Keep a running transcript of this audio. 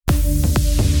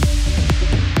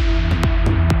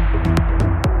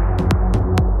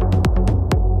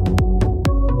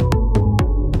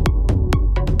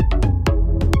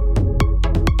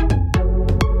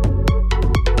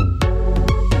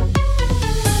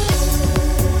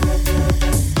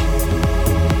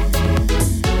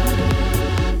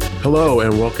Hello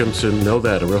and welcome to Know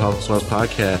That, a Real Housewives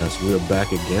podcast. We're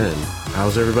back again.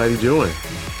 How's everybody doing?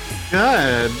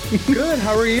 Good. Good.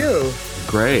 How are you?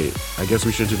 Great. I guess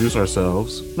we should introduce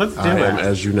ourselves. Let's do I it. am,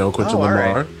 as you know, Quentin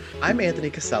Lamar. Right. I'm Anthony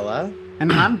Casella.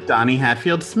 And I'm Donnie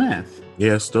Hatfield Smith.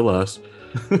 Yeah, still us.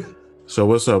 So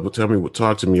what's up?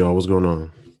 Talk to me, y'all. What's going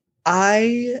on?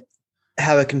 I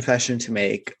have a confession to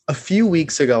make. A few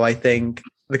weeks ago, I think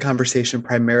the conversation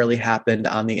primarily happened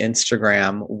on the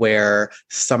Instagram where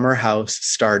Summer House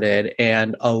started,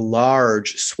 and a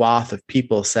large swath of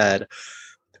people said,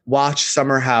 watch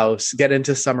Summer House, get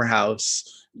into Summer House.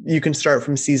 You can start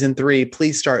from season 3.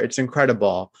 Please start. It's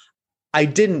incredible. I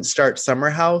didn't start Summer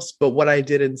House, but what I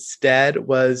did instead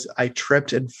was I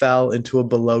tripped and fell into a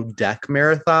Below Deck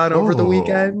marathon over the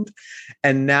weekend.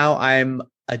 And now I'm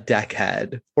a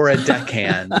deckhead or a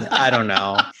deckhand. I don't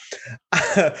know.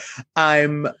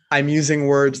 I'm using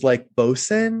words like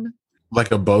bosun.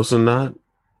 Like a bosun knot?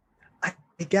 I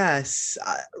guess.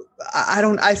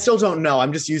 I still don't know.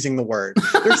 I'm just using the word.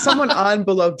 There's someone on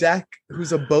Below Deck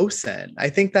who's a bosun. I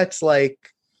think that's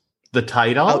like the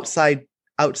title? Outside.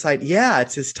 Yeah,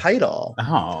 it's his title.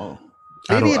 Oh.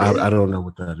 I don't know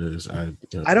what that is.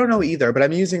 I don't know either, but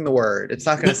I'm using the word. It's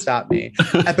not going to stop me.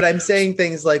 But I'm saying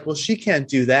things like, well, she can't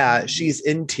do that. She's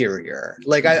interior.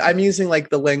 Like I'm using like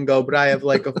the lingo, but I have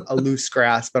like a loose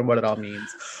grasp on what it all means.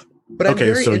 But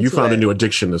okay, so you found a new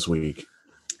addiction this week.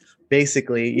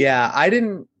 Basically, yeah. I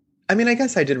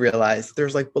guess I did realize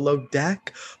there's like Below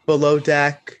Deck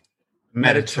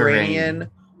Mediterranean,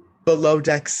 Below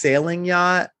Deck sailing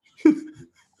yacht.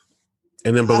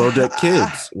 And then Below Deck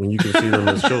kids, when you can see them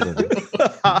as children.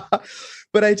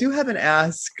 But I do have an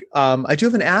ask. I do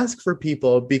have an ask for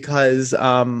people because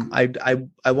I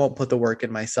won't put the work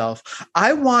in myself.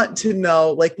 I want to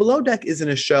know, like, Below Deck isn't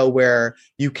a show where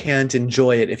you can't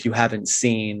enjoy it if you haven't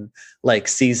seen like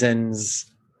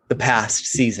the past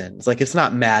seasons. Like, it's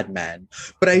not Mad Men.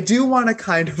 But I do want to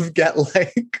kind of get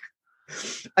like.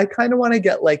 I kind of want to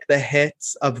get like the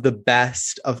hits of the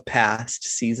best of past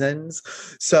seasons.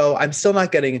 So I'm still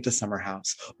not getting into Summer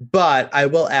House, but I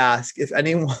will ask if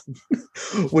anyone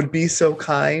would be so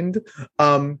kind.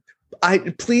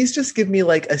 Please just give me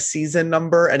like a season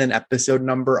number and an episode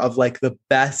number of like the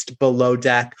best Below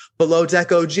Deck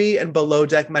OG and Below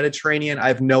Deck Mediterranean. I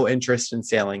have no interest in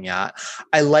sailing yacht.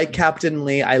 I like Captain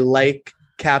Lee. I like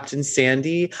Captain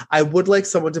Sandy. I would like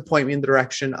someone to point me in the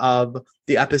direction of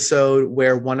the episode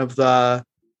where one of the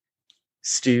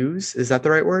stews, is that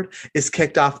the right word, is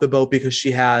kicked off the boat because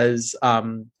she has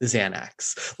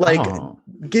Xanax. Like,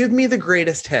 give me the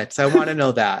greatest hits. I want to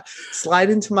know that.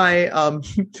 Slide into my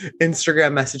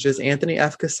Instagram messages, Anthony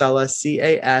F. Casella,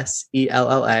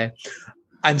 Casella.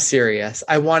 I'm serious.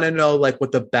 I want to know like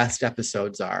what the best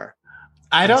episodes are.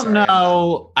 I don't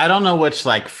know which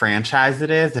like franchise it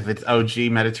is, if it's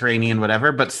OG, Mediterranean,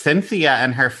 whatever, but Cynthia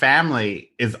and her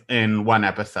family is in one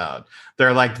episode.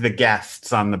 They're like the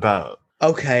guests on the boat.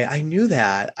 Okay, I knew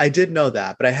that. I did know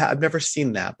that, but I've never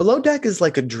seen that. Below Deck is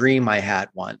like a dream I had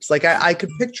once. Like I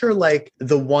could picture like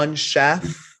the one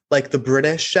chef, like the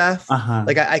British chef. Uh-huh.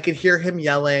 Like I could hear him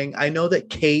yelling. I know that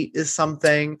Kate is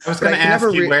something. I was going to ask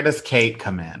you, where does Kate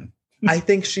come in? I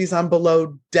think she's on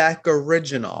Below Deck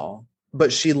original.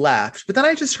 But she left. But then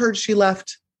I just heard she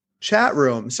left chat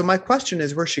room. So my question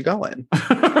is, where's she going?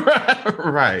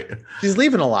 Right. She's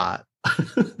leaving a lot.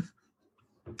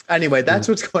 Anyway, that's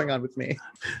what's going on with me.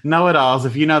 Know-it-alls.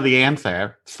 If you know the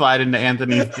answer, slide into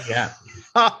Anthony's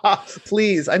DM.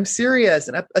 Please, I'm serious.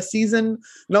 A season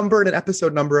number and an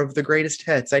episode number of the greatest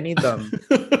hits. I need them.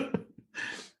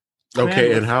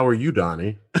 Okay, and how are you,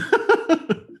 Donnie?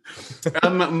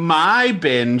 My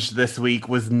binge this week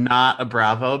was not a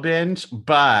Bravo binge,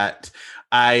 but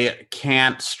I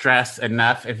can't stress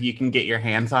enough, if you can get your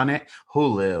hands on it,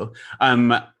 Hulu.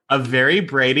 A Very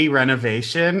Brady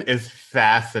renovation is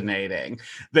fascinating.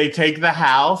 They take the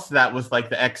house that was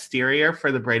like the exterior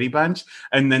for the Brady Bunch,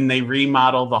 and then they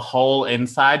remodel the whole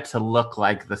inside to look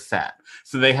like the set.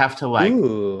 So they have to like...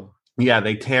 Ooh. Yeah,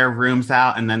 they tear rooms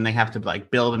out and then they have to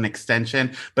like build an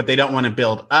extension, but they don't want to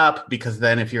build up because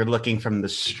then if you're looking from the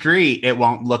street, it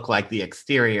won't look like the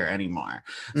exterior anymore.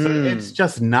 So it's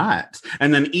just nuts.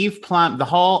 And then Eve Plum,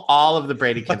 all of the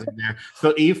Brady kids are there.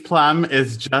 So Eve Plum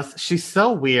is she's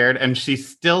so weird and she's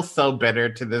still so bitter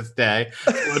to this day.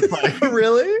 Like,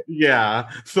 really? Yeah.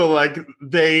 So like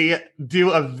they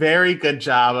do a very good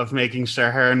job of making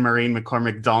sure her and Maureen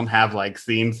McCormick don't have like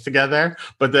scenes together.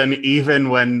 But then even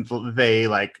when they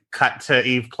like cut to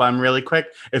Eve Plum really quick,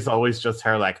 it's always just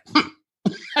her like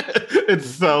it's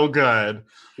so good.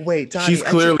 Wait, Donnie, she's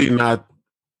clearly not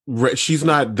she's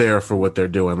not there for what they're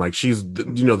doing. Like she's,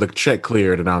 the check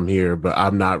cleared and I'm here, but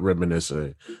I'm not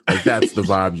reminiscing. Like that's the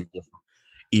vibe you get from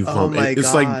Eve Plum.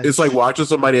 It's like watching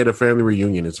somebody at a family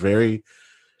reunion. It's very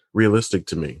realistic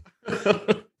to me.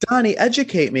 Donnie,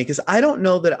 educate me, because I don't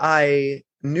know that I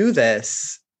knew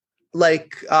this.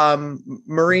 Like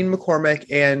Maureen McCormick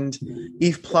and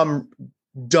Eve Plum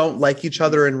don't like each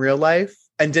other in real life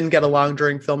and didn't get along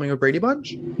during filming of Brady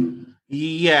Bunch?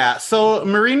 Yeah. So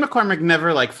Maureen McCormick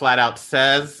never like flat out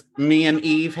says me and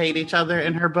Eve hate each other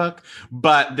in her book,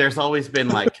 but there's always been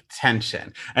like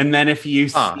tension. And then if you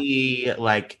see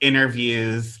like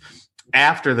interviews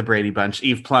after the Brady Bunch,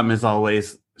 Eve Plum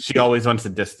she always wants to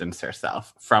distance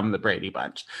herself from the Brady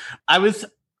Bunch. I was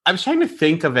trying to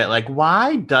think of it, like,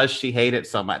 why does she hate it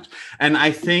so much? And I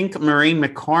think Maureen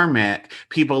McCormick,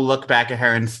 people look back at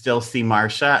her and still see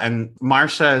Marcia. And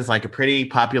Marcia is like a pretty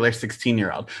popular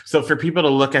 16-year-old. So for people to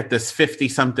look at this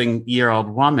 50-something-year-old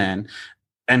woman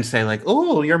and say like,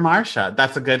 oh, you're Marcia,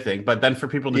 that's a good thing. But then for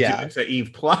people to do it to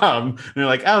Eve Plum, they're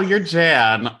like, oh, you're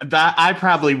Jan. That I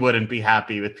probably wouldn't be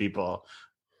happy with people.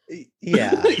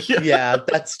 Yeah,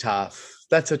 that's tough.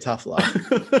 That's a tough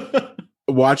love.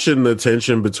 Watching the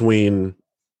tension between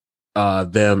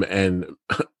them and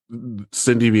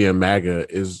Cindy being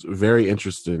MAGA is very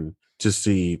interesting to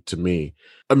see to me.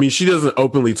 I mean, she doesn't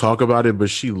openly talk about it, but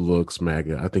she looks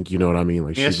MAGA. I think you know what I mean.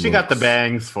 Like, she got the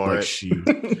bangs for like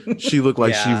it. She looked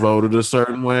like she voted a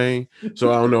certain way.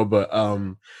 So I don't know, but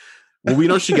well, we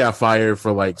know she got fired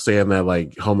for like saying that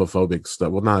like homophobic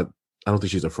stuff. Well, I don't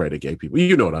think she's afraid of gay people.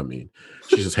 You know what I mean.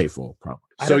 She's just hateful, probably.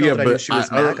 But she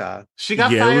was MAGA. She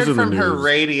got fired from her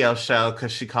radio show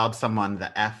because she called someone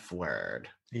the F word.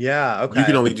 Yeah, okay. You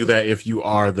can only do that if you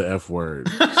are the F word.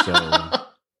 So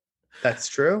that's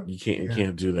true. You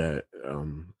can't do that.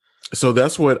 So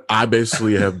that's what I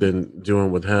basically have been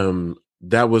doing with him.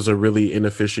 That was a really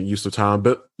inefficient use of time.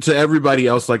 But to everybody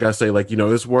else, like I say, like,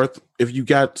 it's worth, if you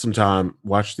got some time,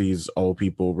 watch these old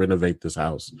people renovate this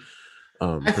house.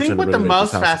 I think what the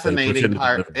most fascinating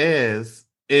part is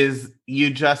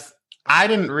I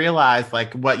didn't realize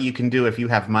like what you can do if you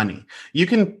have money. You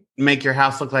can make your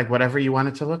house look like whatever you want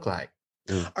it to look like.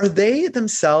 Are they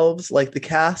themselves, like the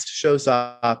cast shows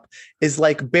up, is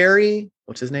like Barry,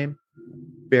 what's his name?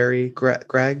 Barry,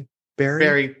 Greg?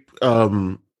 Barry.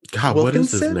 God, what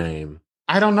is his name?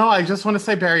 I don't know. I just want to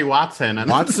say Barry Watson.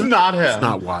 And Watson? It's not him. It's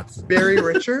not Watson. Barry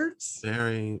Richards?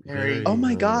 Barry. Oh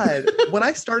my God. When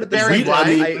I started this Barry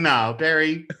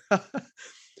Barry.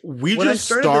 We when just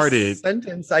started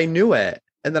sentence, I knew it.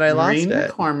 And then I lost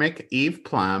it. McCormick, Eve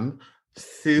Plum,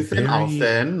 Susan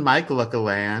Olsen, Mike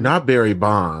Lookaland. Not Barry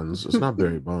Bonds. It's not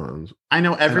Barry Bonds. I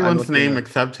know everyone's name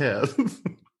except his.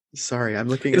 Sorry, I'm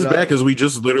looking it's it up. It's bad because we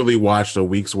just literally watched a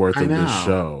week's worth of this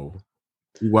show.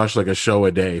 We watched like a show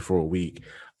a day for a week.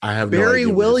 I have Barry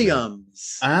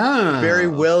Williams. Barry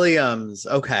Williams.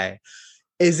 Okay.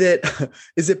 Is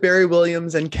it Barry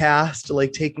Williams and cast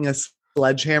like taking a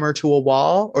sledgehammer to a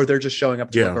wall, or they're just showing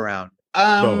up to look around?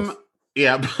 Both.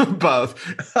 Yeah, both.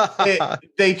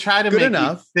 They try to make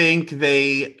you think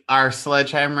they are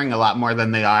sledgehammering a lot more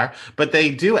than they are, but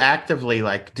they do actively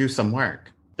like do some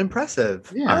work.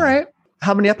 Impressive. Yeah. All right.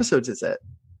 How many episodes is it?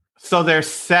 So there's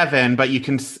 7, but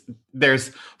there's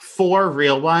 4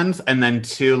 real ones and then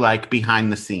 2 like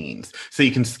behind the scenes. So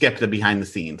you can skip the behind the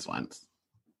scenes ones.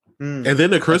 And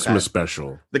then the Christmas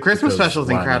special. The Christmas special is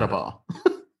incredible.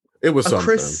 It was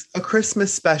a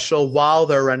Christmas special while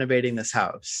they're renovating this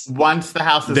house. Once the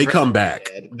house is they come back.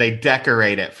 They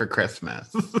decorate it for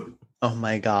Christmas. Oh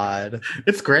my God.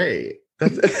 It's great.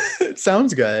 It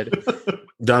sounds good.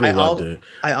 Donnie loved it.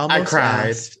 I cried.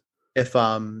 Asked if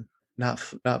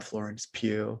not Florence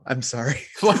Pugh. I'm sorry.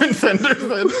 Florence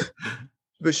Henderson.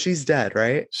 But she's dead,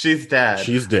 right? She's dead.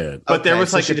 She's dead. But there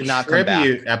was like a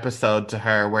tribute episode to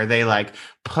her where they like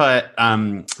put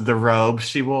the robe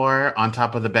she wore on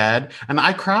top of the bed, and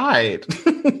I cried.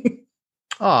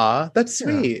 Aw, that's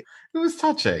sweet. It was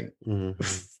touching. Mm-hmm.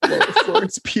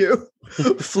 Florence Pugh.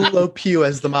 Flo Pugh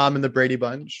as the mom in the Brady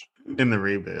Bunch. In the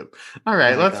reboot. All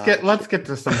right, let's get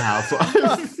to some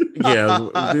housewives. Yeah,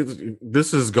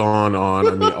 this has gone on.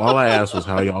 I mean, all I asked was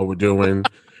how y'all were doing,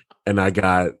 and I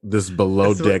got this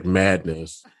below deck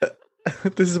madness.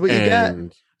 This is what you get.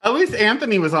 At least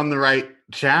Anthony was on the right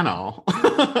channel.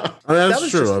 That's that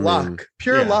was true. Just luck.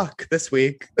 Pure luck this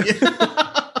week.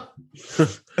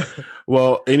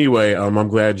 Well, anyway, I'm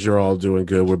glad you're all doing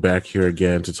good. We're back here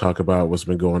again to talk about what's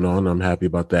been going on. I'm happy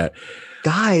about that.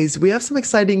 Guys, we have some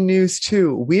exciting news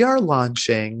too. We are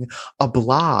launching a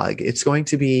blog. It's going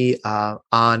to be on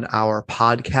our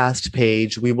podcast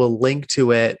page. We will link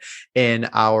to it in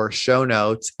our show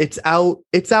notes. It's out.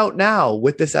 It's out now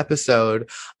with this episode.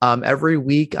 Every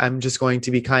week, I'm just going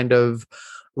to be kind of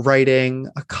writing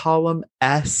a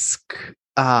column-esque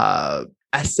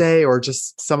essay or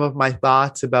just some of my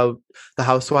thoughts about the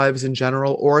housewives in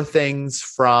general, or things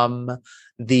from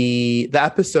the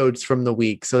episodes from the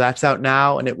week. So that's out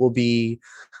now, and it will be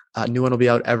a new one will be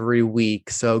out every week.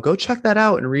 So go check that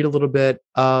out and read a little bit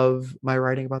of my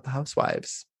writing about the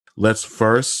housewives. Let's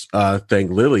first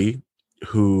thank Lily,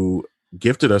 who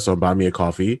gifted us on Buy Me a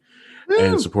Coffee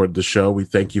and supported the show. We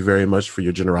thank you very much for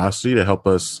your generosity to help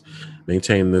us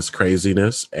maintain this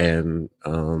craziness and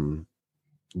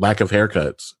lack of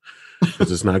haircuts, because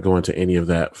it's not going to any of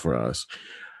that for us.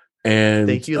 And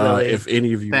thank you, Lily. If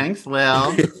any of you, thanks,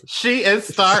 Lil. She is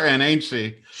starting, ain't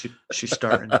she? She's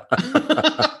starting.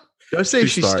 Don't say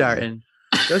she's starting.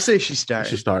 Don't say she's starting.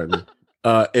 She's starting.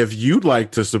 If you'd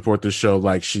like to support the show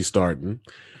like she's starting,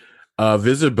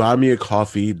 visit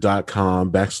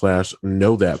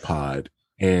buymeacoffee.com/knowthatpod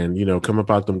and come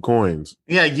about them coins.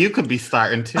 Yeah, you could be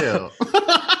starting too.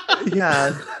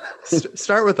 Yeah,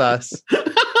 start with us.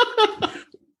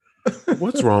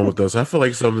 What's wrong with us? I feel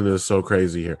like something is so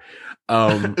crazy here.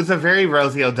 It's a very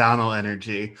Rosie O'Donnell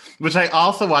energy, which I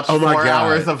also watched 4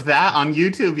 hours of that on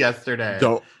YouTube yesterday.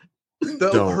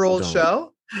 Her old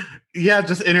show? Yeah,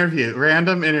 just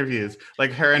random interviews,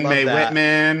 like her and Mae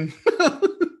Whitman.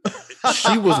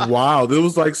 She was wild. It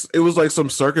was like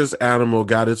some circus animal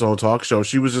got its own talk show.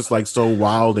 She was just like so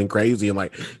wild and crazy and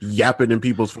like yapping in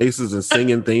people's faces and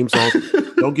singing theme songs.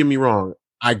 Don't get me wrong.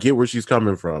 I get where she's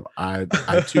coming from. I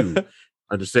too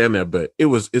understand that, but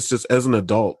it's just, as an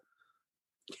adult,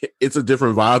 it's a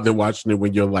different vibe than watching it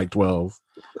when you're like 12.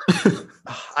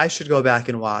 I should go back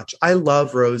and watch. I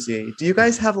love Rosie. Do you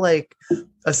guys have like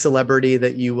a celebrity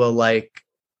that you will like,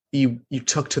 you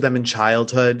took to them in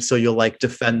childhood, so you'll like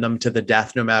defend them to the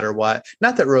death no matter what?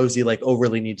 Not that Rosie like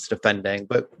overly needs defending,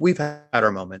 but we've had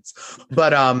our moments.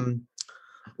 But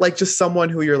like just someone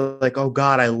who you're like, oh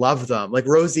God, I love them. Like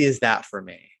Rosie is that for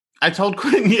me. I told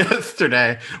Quinn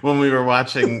yesterday when we were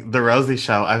watching the Rosie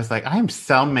show, I was like, I'm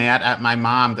so mad at my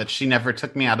mom that she never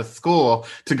took me out of school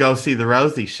to go see the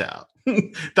Rosie show.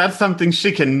 That's something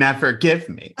she can never give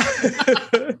me.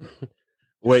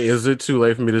 Wait, is it too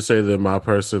late for me to say that my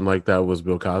person like that was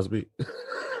Bill Cosby?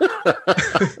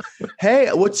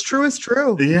 Hey, what's true is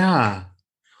true. Yeah.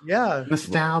 Yeah.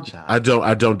 Nostalgia. I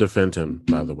don't defend him,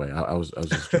 by the way. I was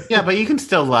just yeah, but you can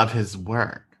still love his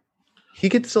work. He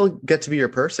could still get to be your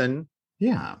person.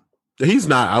 Yeah. He's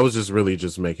not. I was just really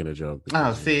just making a joke.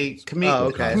 Oh, see,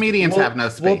 okay. Comedians have no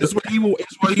space. It's what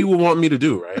he will want me to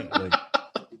do, right? Like,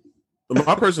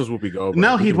 my person's Whoopi Goldberg.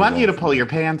 No, he'd want you to pull your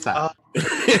pants up.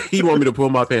 He'd want me to pull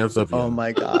my pants up. Oh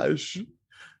my gosh.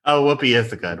 Oh, Whoopi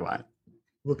is a good one.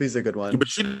 Whoopi's a good one. But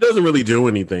she doesn't really do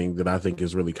anything that I think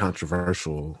is really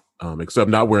controversial, except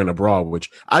not wearing a bra,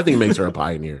 which I think makes her a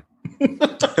pioneer.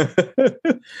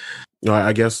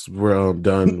 I guess we're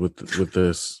done with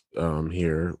this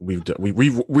here. We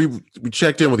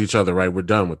checked in with each other, right? We're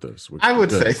done with this. I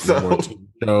would say so. No more TV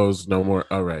shows, no more.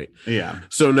 All right. Yeah.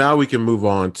 So now we can move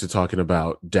on to talking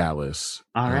about Dallas.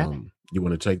 All right. You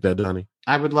want to take that, Donnie?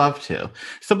 I would love to.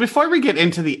 So before we get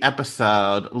into the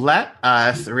episode, let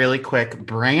us really quick.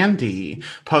 Brandy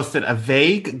posted a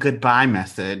vague goodbye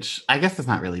message. I guess it's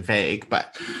not really vague,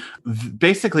 but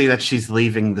basically that she's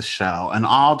leaving the show. And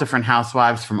all different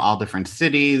housewives from all different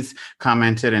cities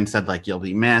commented and said, like, you'll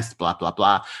be missed, blah, blah,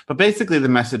 blah. But basically the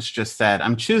message just said,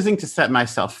 I'm choosing to set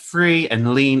myself free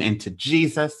and lean into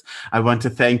Jesus. I want to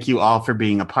thank you all for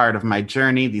being a part of my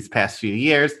journey these past few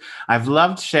years. I've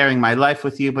loved sharing my life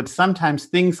with you, but sometimes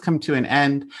things come to an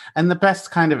end, and the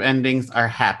best kind of endings are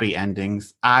happy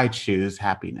endings. I choose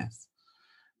happiness.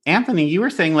 Anthony, you were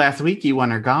saying last week you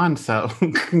want her gone, so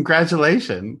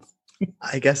congratulations.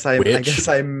 I guess I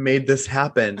made this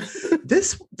happen.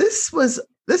 This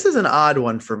is an odd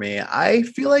one for me. I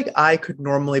feel like I could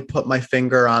normally put my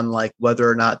finger on like whether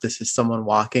or not this is someone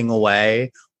walking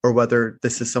away or whether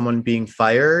this is someone being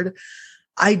fired.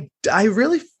 I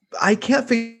can't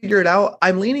figure it out.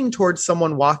 I'm leaning towards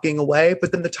someone walking away,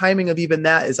 but then the timing of even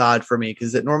that is odd for me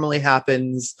because it normally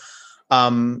happens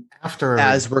after,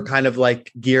 as we're kind of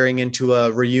like gearing into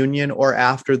a reunion or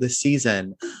after the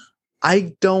season.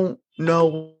 I don't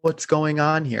know what's going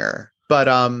on here, but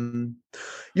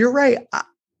you're right.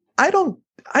 I don't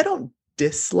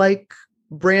dislike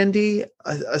Brandy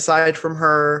aside from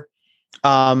her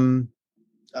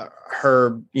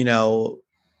her,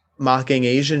 mocking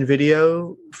Asian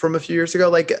video from a few years ago.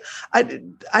 Like,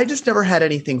 I just never had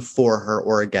anything for her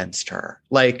or against her.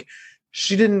 Like,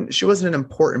 she wasn't an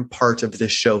important part of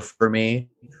this show for me.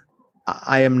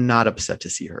 I am not upset to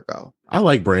see her go. I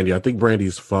like Brandy. I think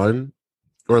Brandy's fun,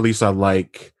 or at least I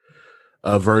like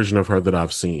a version of her that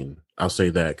I've seen. I'll say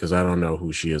that because I don't know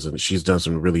who she is, and she's done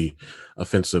some really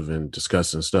offensive and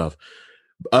disgusting stuff.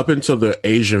 Up until the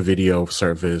Asian video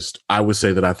surfaced, I would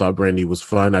say that I thought Brandy was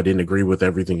fun. I didn't agree with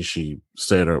everything she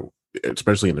said, or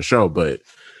especially in the show, but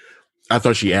I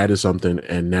thought she added something,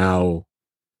 and now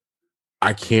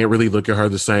I can't really look at her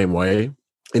the same way.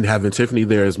 And having Tiffany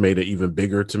there has made it even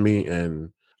bigger to me.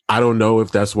 And I don't know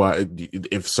if that's why,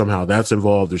 if somehow that's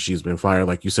involved or she's been fired.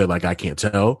 Like you said, like, I can't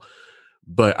tell.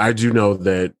 But I do know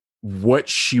that what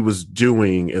she was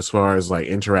doing as far as like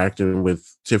interacting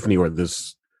with Tiffany, or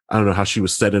this, I don't know how she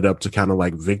was set it up to kind of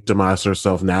like victimize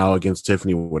herself now against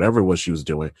Tiffany, whatever it was she was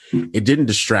doing. It didn't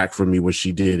distract from me what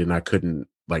she did, and I couldn't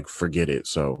like forget it.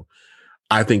 So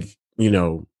I think,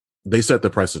 they set the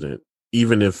precedent.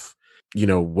 Even if,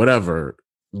 whatever,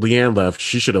 Leanne left,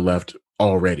 she should have left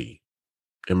already,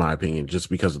 in my opinion, just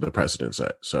because of the precedent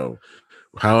set. So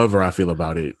however I feel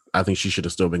about it, I think she should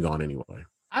have still been gone anyway.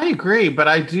 I agree, but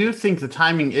I do think the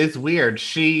timing is weird.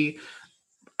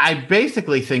 I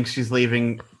basically think she's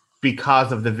leaving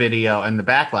because of the video and the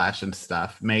backlash and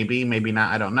stuff. Maybe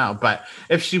not. I don't know. But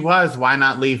if she was, why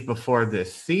not leave before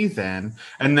this season?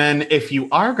 And then if you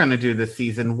are going to do this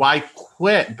season, why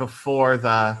quit before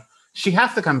she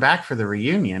has to come back for the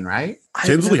reunion, right?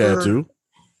 Tinsley had to.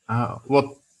 Oh,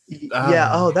 well.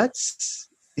 Yeah. That's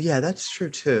true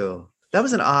too. That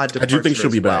was an odd departure. I do think she'll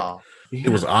be back. Yeah. It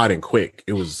was odd and quick.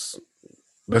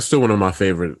 That's still one of my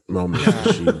favorite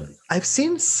moments. Yeah. I've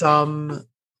seen some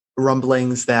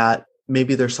rumblings that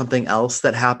maybe there's something else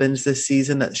that happens this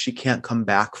season that she can't come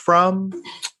back from.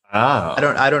 Oh.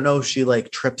 I don't know if she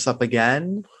like trips up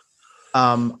again.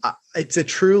 It's a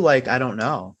true, like, I don't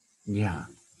know. Yeah.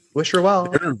 Wish her well.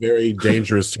 They're in a very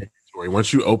dangerous territory.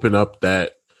 Once you open up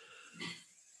that,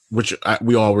 which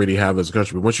we already have as a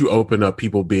country, but once you open up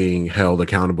people being held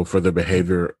accountable for their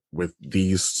behavior with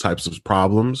these types of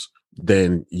problems,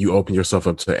 then you open yourself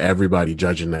up to everybody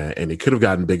judging that. And it could have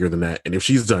gotten bigger than that. And if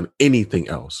she's done anything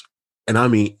else, and I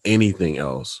mean anything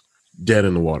else, dead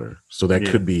in the water. So that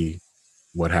could be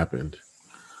what happened.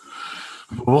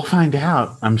 We'll find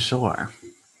out, I'm sure.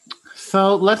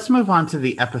 So let's move on to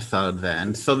the episode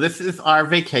then. So this is our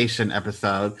vacation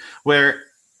episode where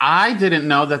I didn't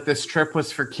know that this trip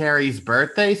was for Carrie's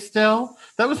birthday still.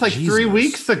 That was like 3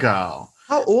 weeks ago.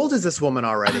 How old is this woman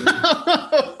already?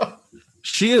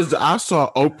 She is. I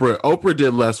saw Oprah. Oprah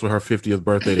did less for her 50th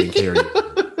birthday than Carrie.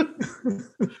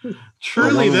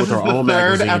 Truly, this is the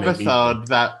third episode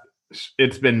that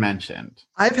it's been mentioned.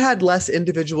 I've had less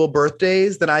individual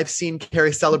birthdays than I've seen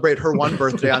Carrie celebrate her one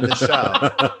birthday on the show.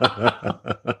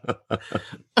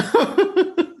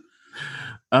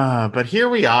 But here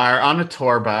we are on a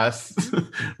tour bus,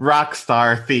 rock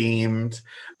star themed.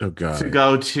 Oh God! To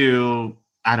go to,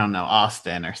 I don't know,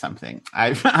 Austin or something.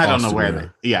 I don't know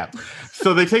where.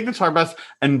 So they take the tour bus,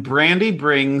 and Brandy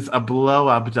brings a blow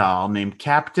up doll named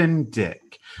Captain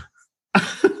Dick,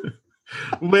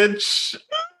 which.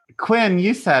 Quinn,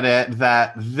 you said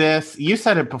you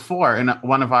said it before in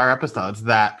one of our episodes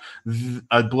that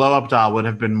a blow-up doll would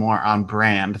have been more on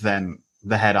brand than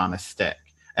the head on a stick.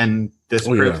 And this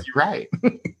proves you right.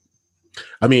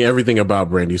 I mean, everything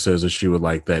about Brandy says that she would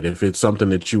like that. If it's something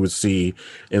that you would see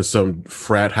in some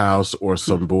frat house or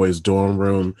some boy's dorm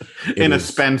room. In a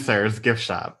Spencer's gift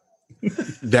shop.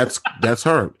 That's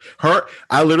her.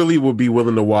 I literally would be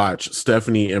willing to watch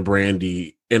Stephanie and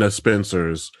Brandy in a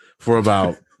Spencer's for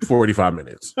about 45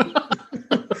 minutes.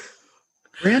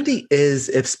 Brandy is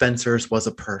if Spencer's was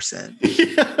a person.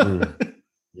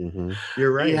 Mm-hmm.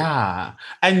 You're right. Yeah.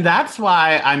 And that's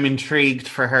why I'm intrigued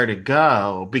for her to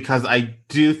go, because I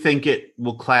do think it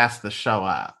will class the show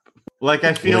up. Like,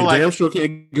 I feel like damn sure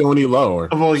can't go any lower.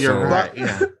 Well, you're right.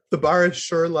 Yeah. The bar is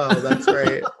sure low. That's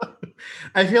right.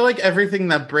 I feel like everything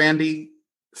that Brandy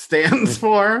stands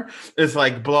for is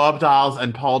like blow up dolls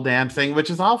and pole dancing, which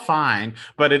is all fine,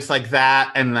 but it's like that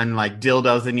and then like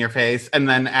dildos in your face, and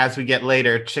then as we get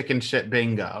later, chicken shit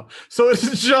bingo. So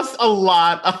it's just a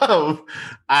lot of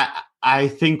I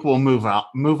think we'll move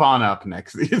on up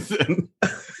next season.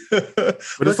 But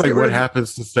it's like, what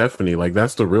happens to Stephanie? Like,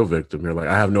 that's the real victim here. Like,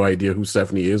 I have no idea who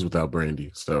Stephanie is without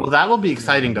Brandy. So well, that will be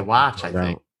exciting to watch, I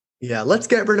think. Yeah, let's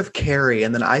get rid of Carrie,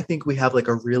 and then I think we have like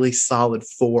a really solid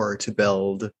 4 to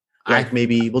build. Like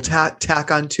maybe we'll tack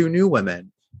on 2 new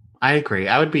women. I agree.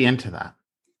 I would be into that.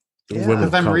 Yeah. women of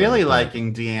Because I'm color, really but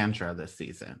liking Deandra this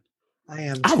season. I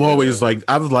am. I've too. always liked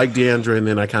Deandra, and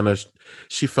then I kind of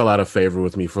she fell out of favor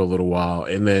with me for a little while,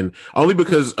 and then only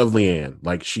because of Leanne.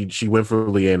 Like she went for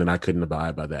Leanne, and I couldn't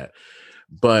abide by that.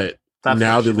 But That's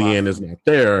now what that she Leanne loves. is not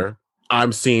there,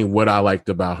 I'm seeing what I liked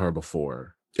about her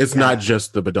before. It's not Yeah.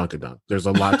 just the badunkadunk. There's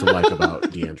a lot to like about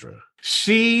Deandra.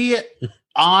 She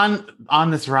on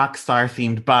this rock star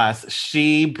themed bus,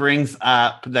 she brings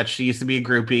up that she used to be a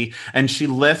groupie, and she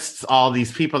lists all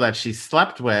these people that she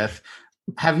slept with.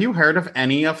 Have you heard of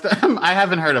any of them? I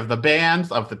haven't heard of the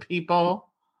bands, of the people.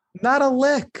 Not a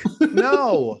lick.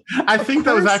 No. I think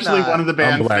that was course actually not. one of the I'm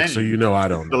band's black, names. so you know I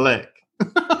don't The know.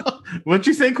 lick. What'd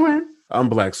you say, Quinn? I'm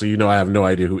black, so you know I have no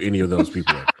idea who any of those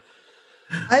people are.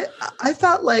 I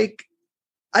thought like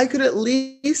I could at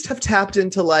least have tapped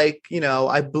into like,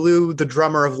 I blew the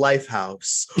drummer of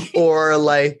Lifehouse, or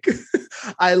like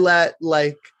I let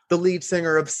like the lead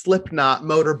singer of Slipknot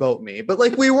motorboat me. But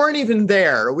like we weren't even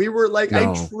there. We were like,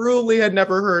 No. I truly had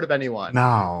never heard of anyone.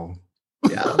 No.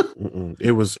 Yeah.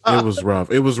 It was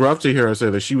rough. It was rough to hear her say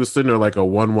that she was sitting there like a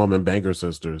one-woman Banger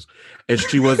Sisters, and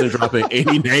she wasn't dropping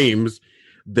any names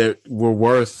that were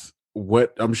worth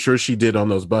what I'm sure she did on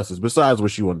those buses, besides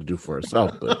what she wanted to do for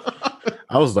herself. But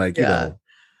I was like, you know,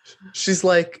 She's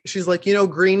like,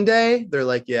 Green Day. They're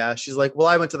like, yeah. She's like, well,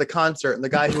 I went to the concert, and the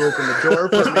guy who opened the door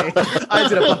for me, I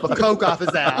did a pump of coke off his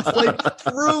ass. Like,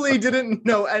 truly didn't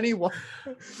know anyone.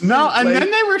 No, and Like-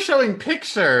 then they were showing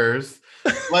pictures.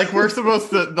 Like we're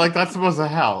supposed to, like that's supposed to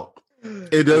help.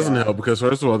 it doesn't help because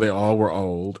first of all, they all were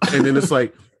old, and then it's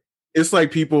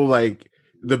like people like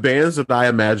the bands that I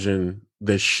imagine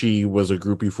that she was a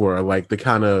groupie for are like the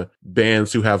kind of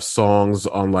bands who have songs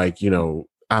on like, I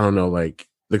don't know, like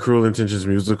the Cruel Intentions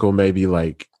musical, maybe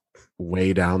like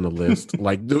way down the list,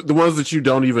 like the ones that you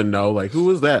don't even know, like who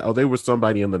was that? Oh, they were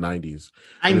somebody in the 90s.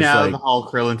 I And it's know like- the whole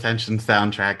Cruel Intentions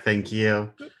soundtrack. Thank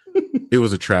you. It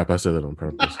was a trap. I said that on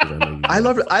purpose because I know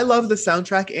you. I loved the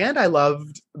soundtrack, and I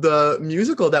loved the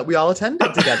musical that we all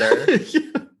attended together.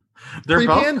 They're Free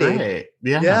both Candy. great.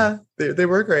 Yeah. Yeah, they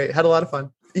were great. Had a lot of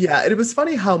fun. Yeah, and it was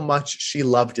funny how much she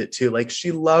loved it too. Like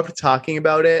she loved talking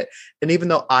about it, and even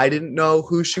though I didn't know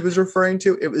who she was referring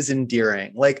to, it was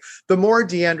endearing. Like the more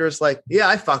Deandra's like, yeah,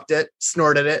 I fucked it,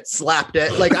 snorted it, slapped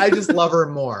it. Like I just love her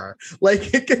more.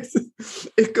 Like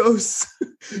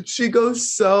she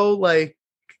goes so like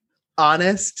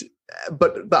honest,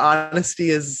 but the honesty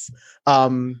is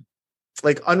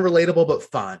like unrelatable but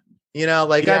fun.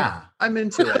 Like Yeah. I'm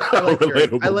into it. I like her.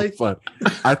 Unrelatable I like but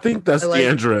fun. I think that's I like-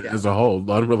 Deandra yeah. as a whole,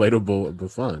 unrelatable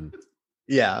but fun.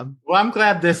 yeah. Well, I'm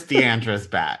glad this Deandra's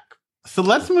back. So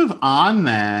let's move on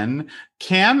then.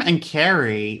 Cam and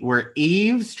Carrie were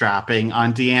eavesdropping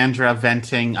on Deandra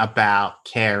venting about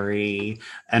Carrie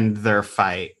and their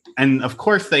fight. And of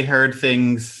course, they heard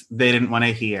things they didn't want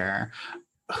to hear.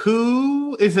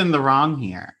 Who is in the wrong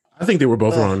here I think they were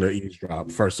both wrong to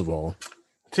eavesdrop, first of all.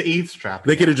 to eavesdrop?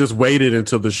 They could have just waited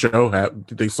until the show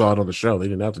they saw it on the show. They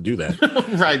didn't have to do that.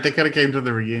 Right. They could have came to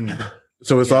the reunion.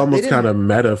 So it's Yeah, they almost didn't- kind of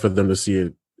meta for them to see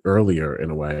it earlier in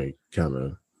a way, kind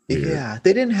of. weird. Yeah,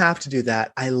 they didn't have to do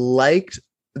that. I liked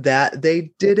that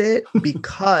they did it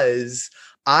because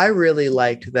I really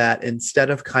liked that instead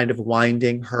of kind of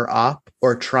winding her up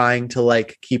or trying to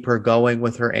like keep her going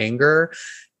with her anger,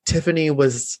 Tiffany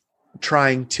was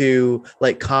trying to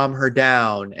like calm her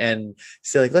down and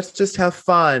say like, let's just have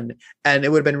fun. And it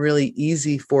would have been really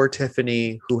easy for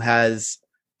Tiffany, who has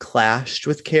clashed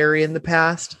with Carrie in the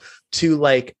past, to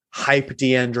like hype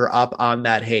Deandra up on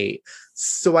that hate.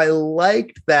 So I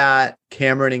liked that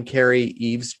Cameron and Carrie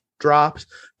eavesdropped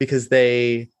because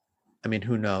who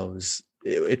knows?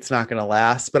 It's not going to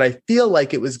last, but I feel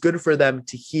like it was good for them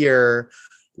to hear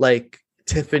like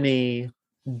Tiffany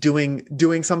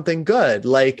doing something good.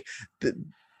 Like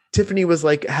Tiffany was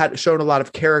like, had shown a lot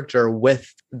of character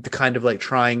with the kind of like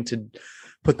trying to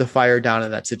put the fire down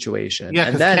in that situation. Yeah, and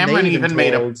because then Cameron they even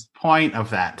made a told- point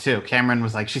of that too. Cameron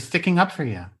was like, she's sticking up for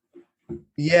you.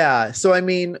 Yeah. So, I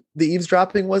mean, the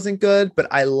eavesdropping wasn't good, but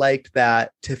I liked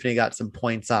that Tiffany got some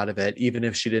points out of it, even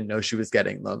if she didn't know she was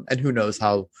getting them. And who knows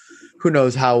how,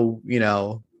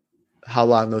 how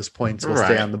long those points will stay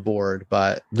Right. on the board,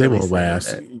 but They at won't least they did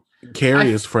last. it. Carrie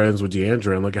I- is friends with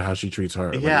Deandra, and look at how she treats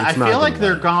her. Yeah, I it's not feel like gonna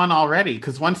they're last. gone already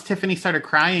because once Tiffany started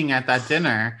crying at that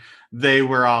dinner, they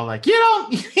were all like,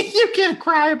 you can't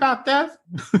cry about this.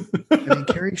 I mean,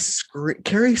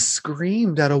 Carrie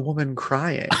screamed at a woman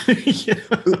crying, Yeah.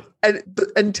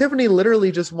 and Tiffany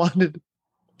literally just wanted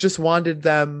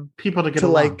them People to get to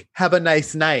along. like have a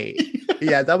nice night.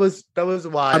 Yeah, that was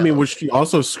wild. I mean, which she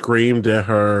also screamed at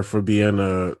her for being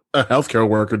a healthcare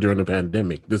worker during the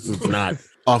pandemic. This is not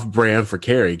off brand for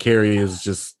Carrie. Carrie is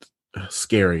just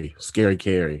scary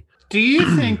Carrie. Do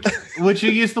you think, would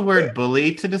you use the word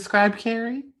bully to describe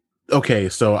Carrie? Okay,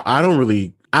 so I don't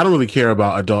really care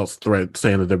about adults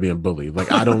saying that they're being bullied.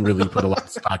 Like, I don't really put a lot of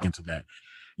stock into that.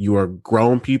 You are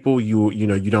grown people. You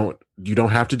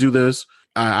don't have to do this.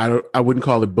 I wouldn't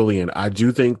call it bullying. I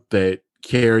do think that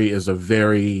Carrie is a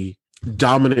very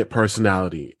dominant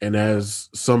personality, and as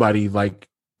somebody like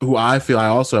who I feel I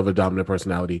also have a dominant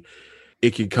personality,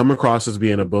 it can come across as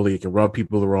being a bully. It can rub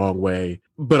people the wrong way.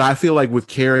 But I feel like with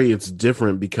Carrie, it's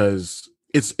different because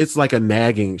it's like a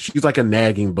nagging. She's like a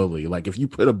nagging bully. Like if you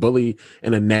put a bully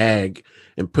and a nag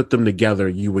and put them together,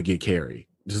 you would get Carrie.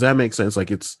 Does that make sense?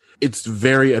 Like it's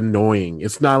very annoying.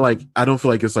 It's not like, I don't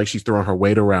feel like it's like she's throwing her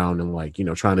weight around and like,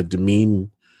 trying to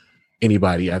demean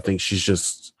anybody. I think she's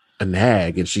just a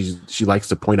nag and she likes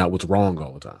to point out what's wrong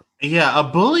all the time. Yeah, a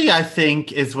bully, I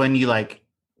think, is when you like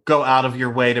go out of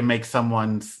your way to make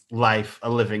someone's life a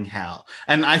living hell.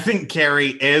 And I think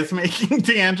Carrie is making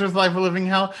Deandra's life a living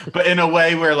hell, but in a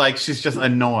way where like she's just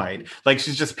annoyed. Like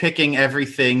she's just picking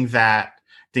everything that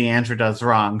Deandra does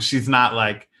wrong. She's not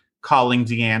like calling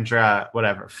Deandra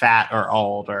whatever, fat or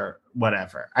old or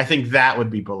whatever. I think that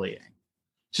would be bullying.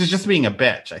 She's just being a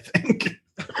bitch, I think.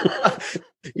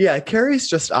 Yeah, Carrie's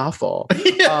just awful.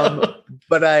 Yeah.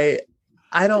 But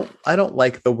I don't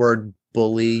like the word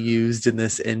bully used in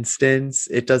this instance.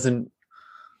 It doesn't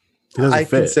fit. I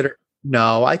consider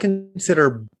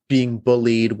being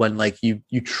bullied when like you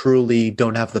truly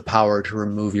don't have the power to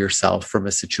remove yourself from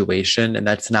a situation, and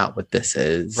that's not what this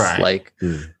is. Right. Like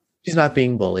she's not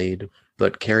being bullied,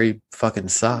 but Carrie fucking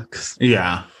sucks.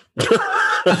 Yeah.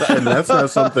 And that's not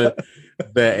something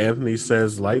that Anthony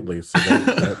says lightly. So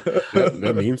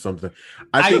that means something.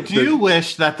 I do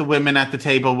wish that the women at the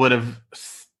table would have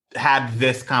had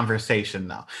this conversation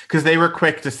though, because they were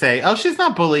quick to say, oh, she's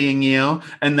not bullying you,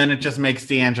 and then it just makes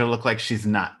Deandra look like she's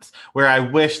nuts, where I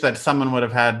wish that someone would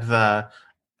have had the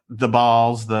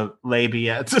balls, the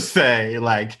labia to say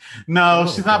like, no,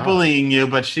 she's not bullying you,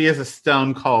 but she is a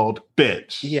stone cold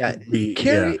bitch. Yeah.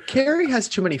 Carrie has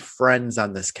too many friends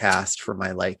on this cast for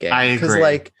my liking. I agree. Because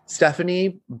like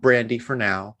Stephanie, Brandy for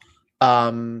now,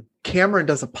 Cameron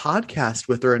does a podcast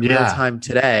with her in real time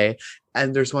today.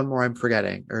 And there's one more I'm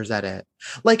forgetting, or is that it?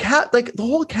 Like, the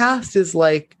whole cast is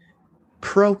like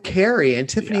pro Carrie, and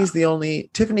Tiffany and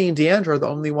Deandra are the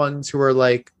only ones who are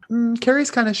like, Carrie's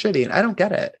kind of shitty, and I don't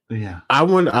get it. Yeah,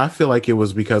 I feel like it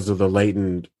was because of the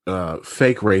latent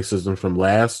fake racism from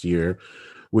last year,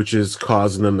 which is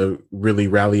causing them to really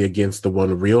rally against the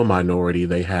one real minority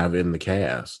they have in the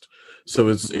cast. So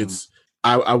it's.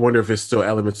 I wonder if it's still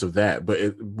elements of that.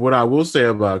 But what I will say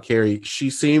about Carrie, she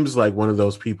seems like one of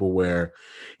those people where,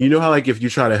 how like if you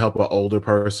try to help an older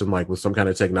person like with some kind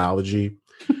of technology,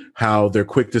 how they're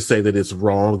quick to say that it's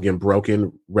wrong and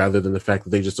broken rather than the fact that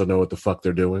they just don't know what the fuck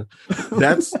they're doing.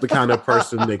 That's the kind of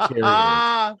person that Carrie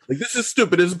is. Like, this is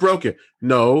stupid, it's broken.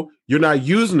 No, you're not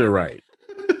using it right.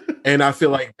 And I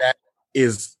feel like that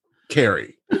is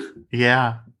Carrie.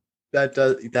 Yeah.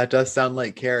 That does sound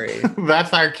like Carrie.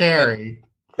 That's our Carrie.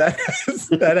 That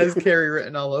has Carrie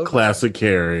written all over. Classic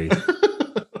Carrie.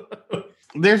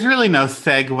 There's really no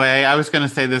segue. I was going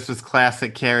to say this was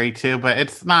classic Carrie too, but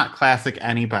it's not classic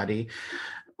anybody.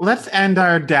 Let's end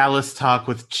our Dallas talk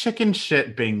with chicken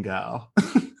shit bingo.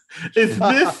 Is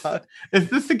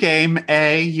this a game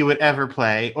A, you would ever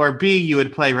play, or B, you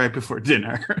would play right before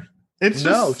dinner? It's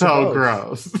just so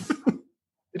gross.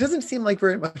 It doesn't seem like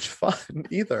very much fun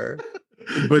either.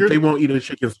 But they won't eat a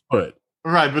chicken's foot.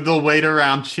 Right, but they'll wait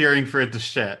around cheering for it to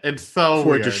shit. It's so weird.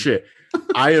 For it to shit.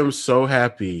 I am so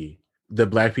happy that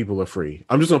Black people are free.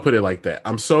 I'm just going to put it like that.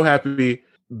 I'm so happy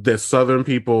that Southern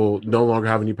people no longer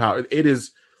have any power.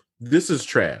 This is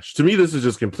trash. To me, this is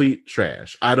just complete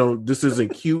trash. This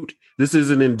isn't cute. This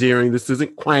isn't endearing. This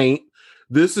isn't quaint.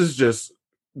 This is just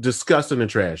disgusting and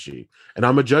trashy. And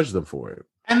I'm going to judge them for it.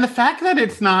 And the fact that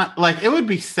it's not like, it would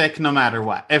be sick no matter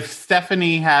what. If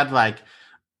Stephanie had like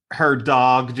her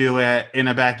dog do it in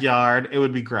a backyard, it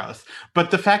would be gross.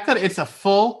 But the fact that it's a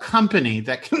full company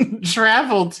that can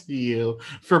travel to you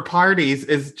for parties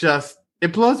is just,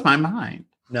 it blows my mind.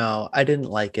 No, I didn't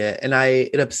like it. And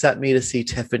it upset me to see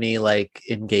Tiffany like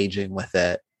engaging with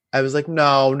it. I was like,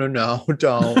 no,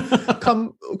 don't.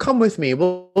 Come with me.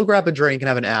 We'll grab a drink and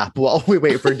have an app while we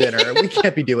wait for dinner. We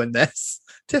can't be doing this.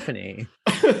 Tiffany.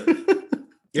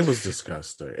 It was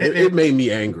disgusting. It made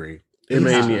me angry. It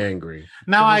made me angry.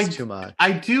 Now too much.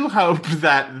 I do hope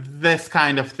that this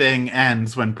kind of thing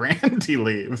ends when Brandy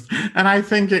leaves, and I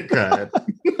think it could.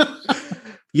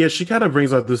 Yeah, she kind of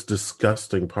brings out this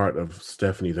disgusting part of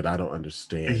Stephanie that I don't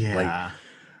understand. Yeah.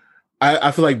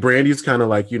 I feel like Brandy's kind of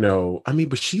like, I mean,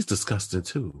 but she's disgusting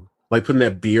too. Like putting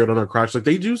that beard on her crotch. Like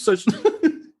they do such,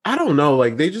 I don't know.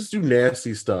 Like they just do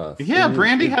nasty stuff. Yeah,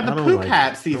 Brandy had the poop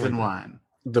hat season 1.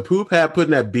 The poop hat,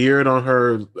 putting that beard on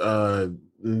her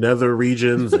nether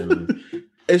regions. And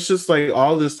it's just like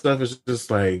all this stuff is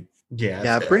just like,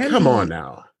 yeah. Brandy, come on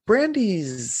now.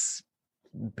 Brandy's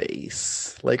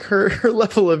base, like her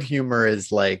level of humor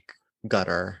is like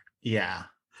gutter. Yeah.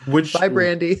 Bye,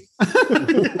 Brandy.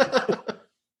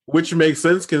 Which makes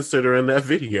sense considering that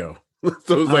video.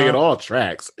 So it's like it all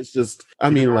tracks. It's just, I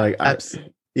mean, like,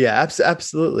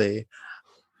 absolutely.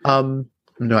 No,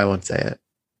 I won't say it.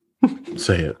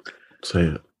 Say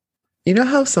it. You know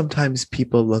how sometimes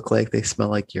people look like they smell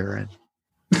like urine?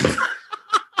 Do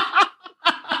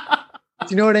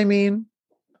you know what I mean?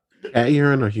 Cat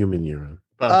urine or human urine?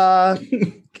 I'll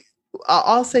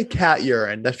say cat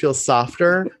urine. That feels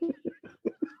softer.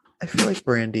 I feel like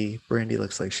Brandy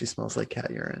looks like she smells like cat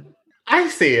urine. I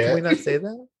see it. Can we not say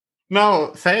that?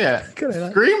 No, say it.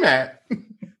 Scream it.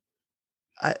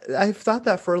 I've thought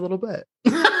that for a little bit.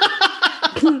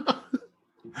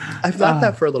 I've thought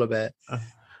that for a little bit.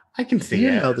 I can see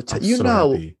it.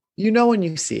 You know when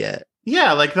you see it.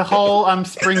 Yeah, like the whole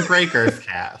Spring Breakers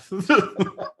cast.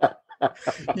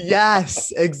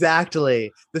 Yes,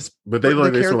 exactly. But they look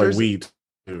like they smell like weed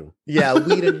too. Yeah,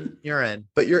 weed and urine.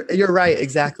 But you're right,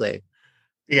 exactly.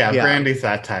 Yeah, Brandy's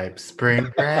that type.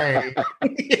 Spring break.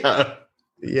 Yeah.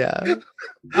 Yeah.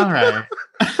 All right.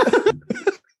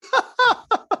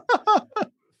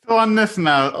 So on this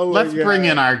note, let's bring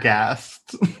in our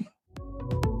guest.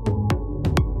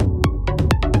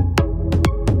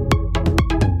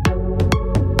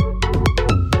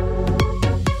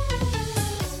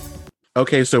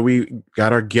 Okay, so we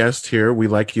got our guest here. We'd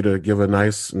like you to give a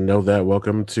nice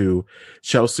welcome to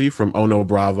Chelsea from Oh No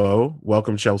Bravo.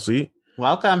 Welcome, Chelsea.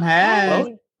 Welcome.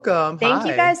 Hey. Welcome. Thank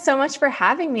you guys so much for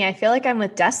having me. I feel like I'm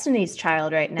with Destiny's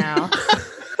Child right now.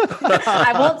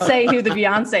 I won't say who the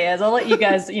Beyonce is. I'll let you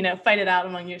guys, fight it out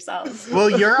among yourselves. Well,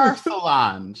 you're our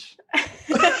Solange.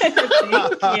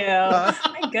 Thank you.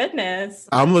 My goodness.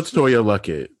 I'm Latoya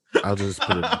Luckett. I'll just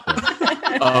put it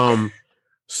there.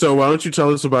 So why don't you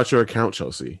tell us about your account,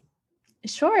 Chelsea?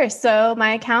 Sure. So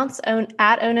my account's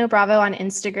at Oh No Bravo on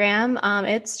Instagram.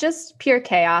 It's just pure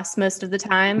chaos most of the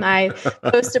time. I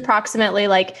post approximately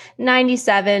like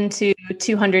 97 to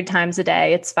 200 times a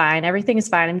day. It's fine. Everything is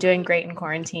fine. I'm doing great in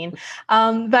quarantine.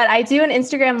 But I do an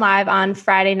Instagram live on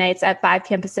Friday nights at 5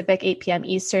 p.m. Pacific, 8 p.m.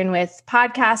 Eastern with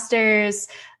podcasters,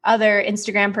 other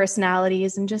Instagram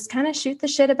personalities, and just kind of shoot the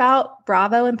shit about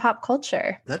Bravo and pop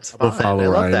culture. That's fun. I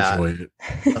love that. Enjoy it.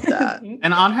 Love that.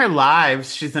 And on her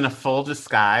lives, she's in a full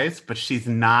disguise, but she's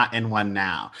not in one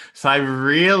now. So I'm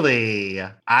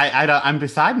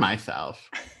beside myself.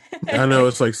 I know,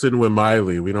 it's like sitting with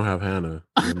Miley. We don't have Hannah.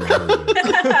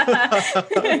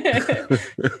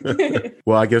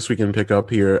 Well, I guess we can pick up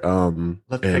here and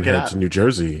head to New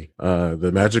Jersey, the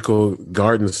magical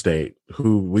Garden State,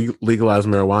 who we legalized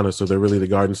marijuana, so they're really the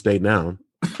Garden State now.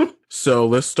 So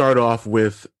let's start off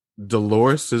with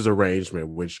Dolores' arrangement,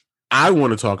 which I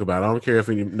want to talk about. I don't care if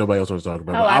nobody else wants to talk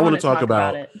about it. I want to talk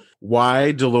about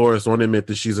why Dolores won't admit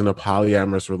that she's in a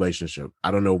polyamorous relationship.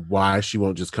 I don't know why she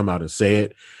won't just come out and say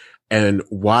it. And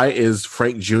why is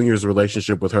Frank Jr.'s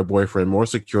relationship with her boyfriend more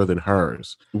secure than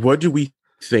hers? What do we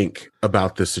think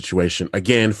about this situation?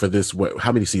 Again, for this,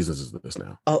 how many seasons is this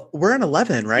now? We're in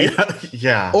 11, right?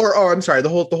 Yeah. Or I'm sorry, the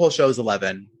whole show is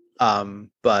 11.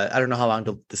 But I don't know how long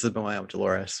this has been going on with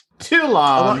Dolores. Too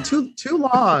long. Too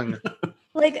long.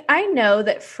 Like, I know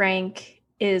that Frank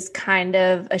is kind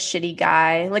of a shitty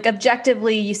guy. Like,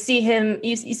 objectively, you see him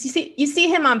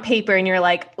on paper and you're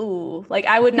like, ooh, like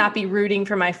I would not be rooting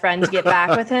for my friend to get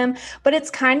back with him. But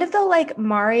it's kind of the like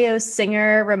Mario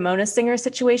Singer, Ramona Singer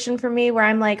situation for me, where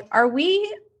I'm like,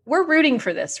 we're rooting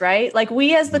for this, right? Like,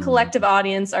 we as the collective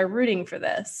audience are rooting for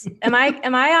this. Am I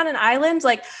on an island?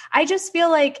 Like, I just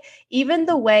feel like even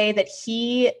the way that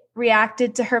he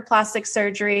reacted to her plastic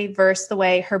surgery versus the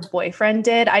way her boyfriend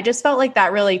did, I just felt like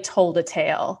that really told a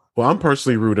tale. Well, I'm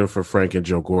personally rooting for Frank and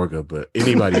Joe Gorga, but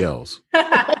anybody else?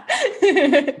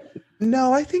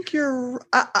 No, I think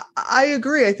I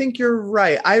agree. I think you're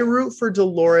right. I root for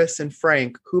Dolores and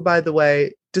Frank, who, by the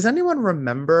way, does anyone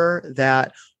remember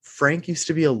that Frank used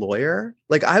to be a lawyer?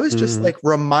 Like, I was just like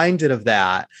reminded of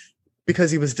that because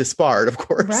he was disbarred, of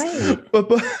course. Right.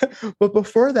 But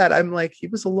before that, I'm like, he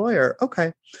was a lawyer.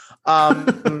 Okay.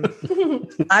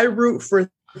 I root for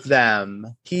them.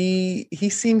 He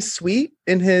seems sweet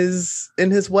in his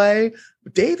way.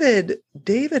 David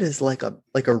is like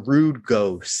a rude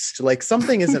ghost. Like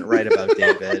something isn't right about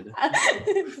David.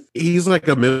 He's like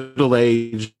a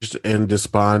middle-aged and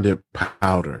despondent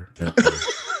powder. Powder.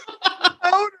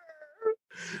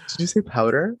 Did you say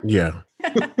powder? Yeah.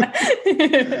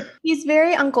 He's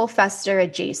very Uncle Fester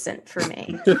adjacent for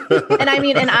me. And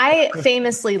I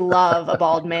famously love a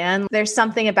bald man. There's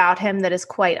something about him that is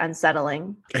quite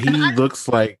unsettling. He looks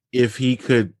like if he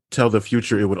could tell the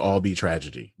future, it would all be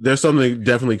tragedy. There's something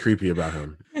definitely creepy about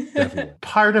him. Definitely.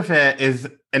 Part of it is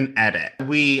an edit.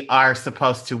 We are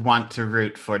supposed to want to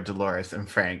root for Dolores and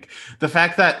Frank. The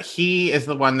fact that he is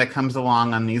the one that comes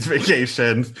along on these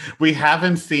vacations, we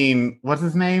haven't seen, what's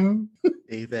his name?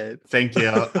 David. Thank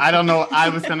you. I don't know. I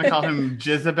was going to call him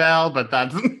Jezebel, but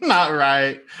that's not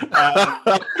right.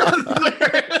 I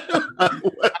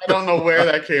don't know where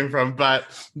that came from, but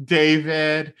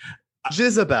David.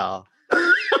 Jezebel.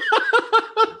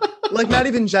 Like not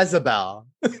even Jezebel.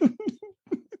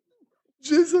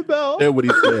 Jezebel. That's what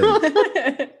he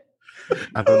said.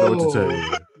 I don't know what to tell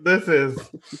you.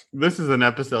 This is an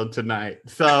episode tonight.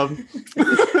 So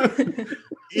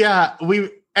yeah,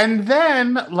 and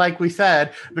then like we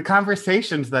said, the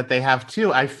conversations that they have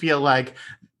too, I feel like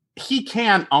he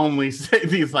can't only say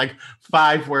these like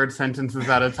 5-word sentences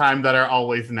at a time that are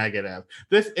always negative.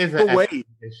 This is an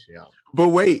issue. But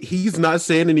wait, he's not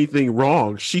saying anything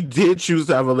wrong. She did choose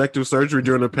to have elective surgery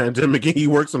during the pandemic, and he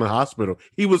works in a hospital.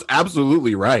 He was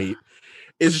absolutely right.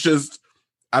 It's just,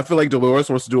 I feel like Dolores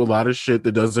wants to do a lot of shit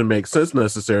that doesn't make sense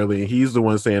necessarily, and he's the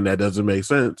one saying that doesn't make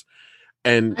sense.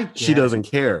 And she doesn't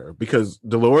care, because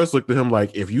Dolores looked at him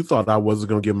like, if you thought I wasn't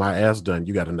going to get my ass done,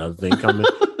 you got another thing coming.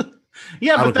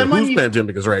 Yeah, I but then whose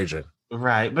pandemic is raging.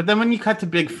 Right, but then when you cut to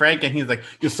Big Frank and he's like,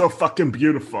 "You're so fucking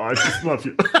beautiful. I just love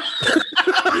you."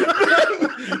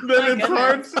 Then it's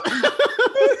hard.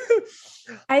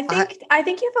 I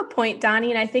think you have a point, Donnie,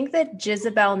 and I think that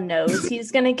Jezebel knows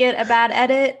he's going to get a bad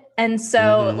edit, and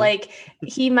so like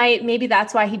maybe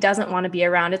that's why he doesn't want to be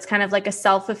around. It's kind of like a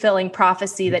self-fulfilling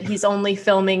prophecy that he's only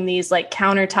filming these like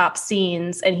countertop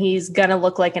scenes, and he's gonna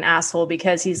look like an asshole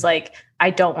because he's like,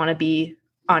 I don't want to be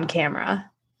on camera.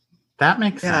 That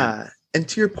makes sense. And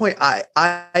to your point,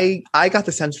 I got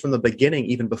the sense from the beginning,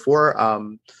 even before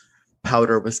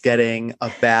Powder was getting a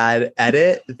bad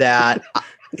edit, that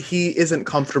he isn't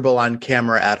comfortable on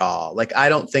camera at all. Like, I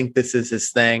don't think this is his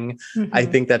thing. Mm-hmm. I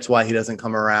think that's why he doesn't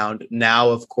come around. Now,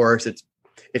 of course,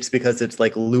 it's because it's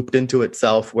like looped into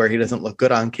itself where he doesn't look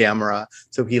good on camera.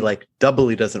 So he like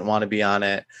doubly doesn't want to be on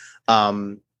it.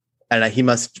 And he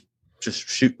must just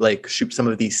shoot some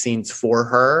of these scenes for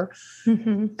her.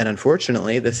 Mm-hmm. And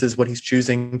unfortunately, this is what he's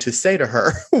choosing to say to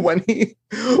her when he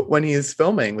is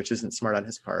filming, which isn't smart on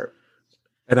his part.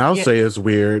 And I'll say it's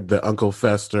weird that Uncle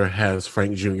Fester has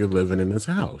Frank Jr. living in his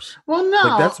house. Well, no.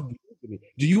 Like, that's weird to me.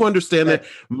 Do you understand that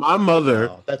my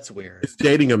mother that's weird. is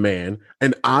dating a man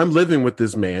and I'm living with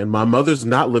this man? My mother's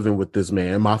not living with this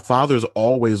man. My father's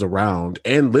always around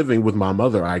and living with my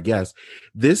mother, I guess.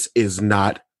 This is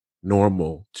not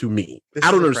normal to me.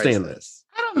 I don't understand this.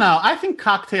 I don't know. I think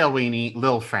Cocktail Weenie,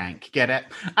 Lil Frank, get it?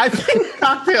 I think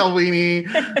Cocktail Weenie,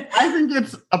 I think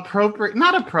it's appropriate,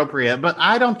 not appropriate, but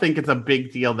I don't think it's a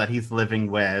big deal that he's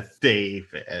living with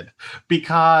David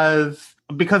because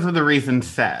of the reasons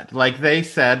said. Like, they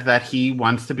said that he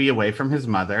wants to be away from his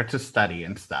mother to study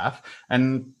and stuff.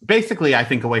 And basically, I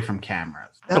think away from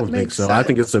cameras. I don't think so. Sense. I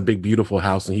think it's a big, beautiful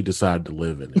house and he decided to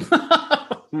live in it.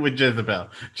 With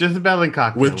Jezebel and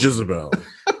Cocktail. With Jezebel.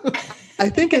 I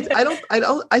think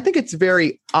it's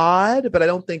very odd, but I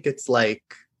don't think it's like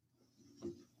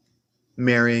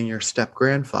marrying your step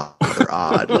grandfather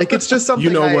odd. Like, it's just something.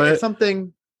 You know what? It's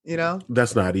something, you know.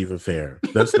 That's not even fair.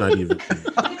 That's not even fair.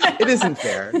 It isn't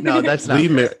fair. No, that's not.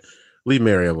 Leave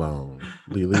Mary alone.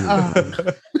 Leave alone.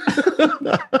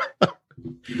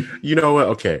 You know what?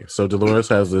 Okay, so Dolores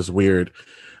has this weird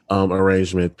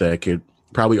arrangement that could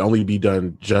probably only be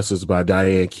done justice by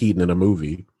Diane Keaton in a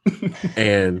movie.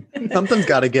 And something's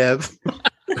got to give.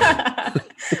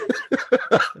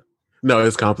 No,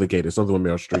 it's complicated. Something with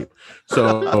Meryl Streep.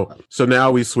 So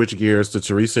now we switch gears to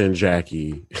Teresa and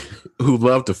Jackie, who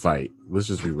love to fight. Let's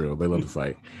just be real. They love to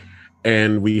fight.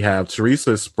 And we have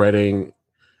Teresa spreading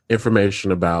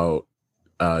information about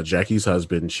Jackie's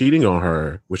husband cheating on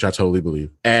her, which I totally believe,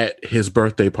 at his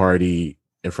birthday party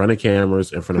in front of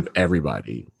cameras, in front of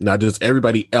everybody. Now, does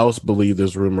everybody else believe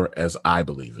this rumor as I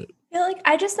believe it? I feel like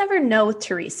I just never know with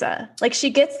Teresa. Like,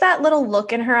 she gets that little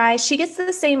look in her eyes. She gets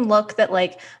the same look that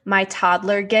like my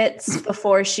toddler gets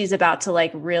before she's about to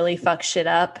like really fuck shit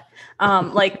up.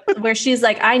 Like where she's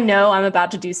like, I know I'm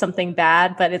about to do something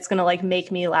bad, but it's going to like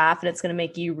make me laugh and it's going to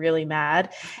make you really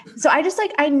mad. So I just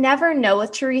like, I never know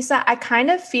with Teresa. I kind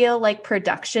of feel like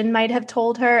production might have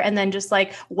told her and then just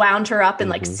like wound her up and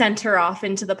like sent her off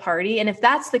into the party. And if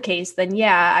that's the case, then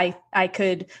yeah, I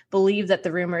could believe that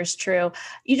the rumor is true.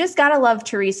 You just got to love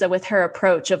Teresa with her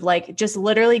approach of like just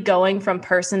literally going from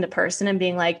person to person and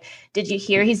being like, did you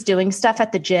hear he's doing stuff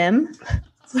at the gym?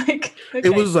 It's like, okay.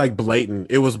 It was like blatant.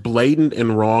 It was blatant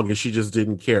and wrong, and she just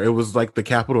didn't care. It was like the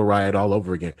Capitol riot all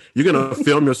over again. You're going to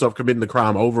film yourself committing the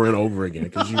crime over and over again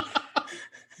because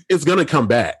it's going to come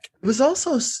back. It was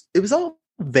all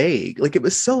vague. Like, it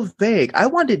was so vague. I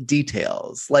wanted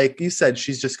details. Like you said,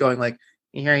 she's just going like,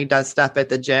 you hear he does stuff at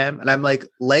the gym? And I'm like,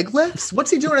 leg lifts?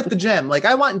 What's he doing at the gym? Like,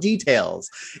 I want details.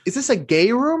 Is this a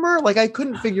gay rumor? Like, I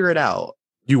couldn't figure it out.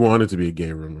 You want it to be a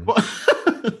gay rumor.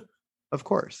 Of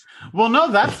course. Well,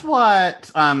 no, that's what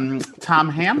Tom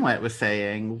Hamlet was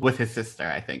saying with his sister,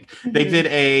 I think. They did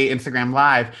a Instagram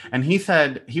Live, and he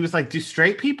said, he was like, do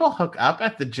straight people hook up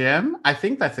at the gym? I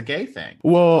think that's a gay thing.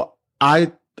 Well,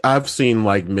 I've seen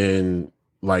like men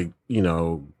like, you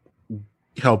know,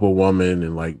 help a woman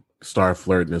and like start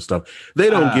flirting and stuff.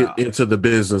 They don't get into the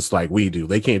business like we do.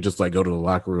 They can't just like go to the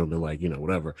locker room and like, you know,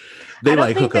 whatever. They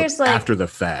like hook up like, after the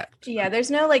fact. Yeah, there's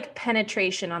no like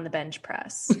penetration on the bench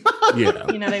press. Yeah.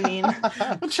 You know what I mean?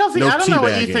 Well, Chelsea, no, I don't know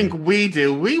what you think we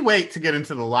do. We wait to get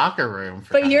into the locker room.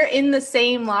 But you're in the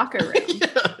same locker room.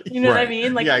 You know what I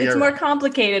mean? Like it's more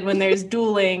complicated when there's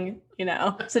dueling, you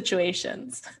know,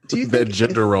 situations. Do you think that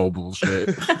gender role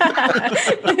bullshit?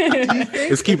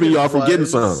 It's keeping y'all from getting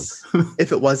some.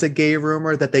 If it was a gay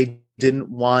rumor that they didn't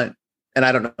want, and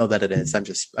I don't know that it is,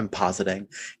 I'm positing.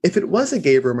 If it was a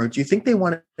gay rumor, do you think they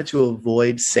wanted to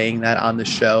avoid saying that on the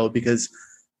show? Because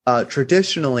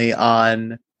traditionally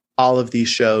on all of these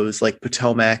shows like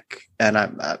Potomac and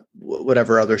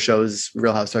whatever other shows,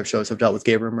 Real Housewives shows have dealt with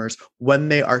gay rumors, when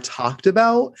they are talked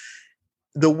about,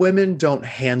 the women don't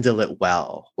handle it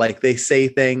well. Like they say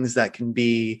things that can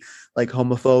be like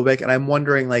homophobic. And I'm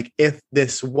wondering like if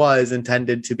this was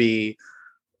intended to be,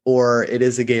 or it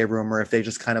is a gay rumor, if they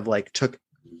just kind of like took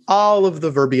all of the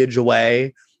verbiage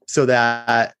away so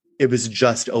that it was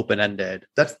just open-ended.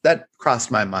 That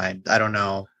crossed my mind. I don't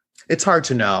know. It's hard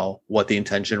to know what the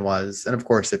intention was. And of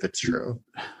course, if it's true.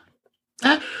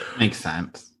 That makes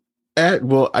sense.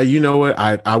 Well, you know what?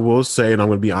 I will say, and I'm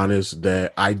going to be honest,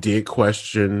 that I did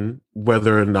question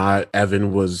whether or not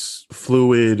Evan was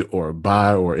fluid or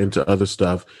bi or into other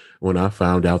stuff when I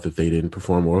found out that they didn't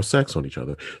perform oral sex on each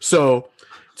other. So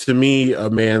to me, a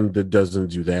man that doesn't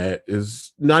do that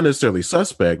is not necessarily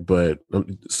suspect, but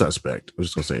suspect. I'm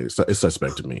just going to say it's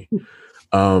suspect to me.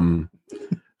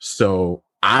 So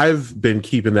I've been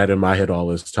keeping that in my head all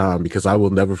this time because I will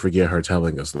never forget her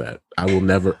telling us that. I will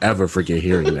never, ever forget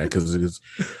hearing that because it is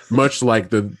much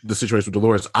like the situation with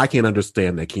Dolores. I can't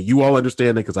understand that. Can you all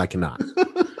understand that? Because I cannot.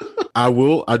 I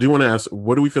do want to ask,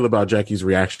 what do we feel about Jackie's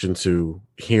reaction to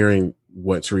hearing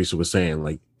what Teresa was saying?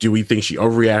 Like, do we think she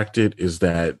overreacted? Is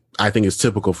that, I think it's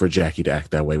typical for Jackie to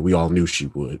act that way. We all knew she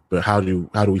would, but how do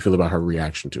we feel about her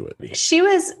reaction to it?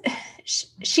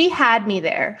 She had me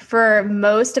there for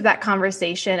most of that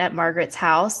conversation at Margaret's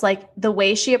house. Like the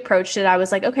way she approached it, I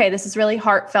was like, okay, this is really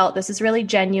heartfelt. This is really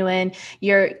genuine.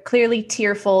 You're clearly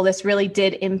tearful. This really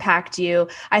did impact you.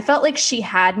 I felt like she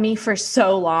had me for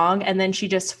so long and then she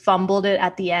just fumbled it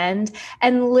at the end.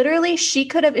 And literally she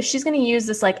could have, if she's going to use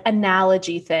this like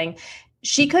analogy thing,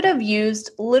 she could have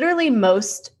used literally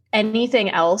most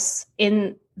anything else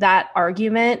in that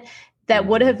argument that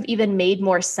would have even made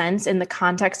more sense in the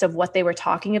context of what they were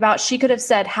talking about. She could have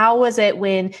said, how was it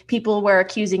when people were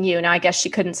accusing you? Now, I guess she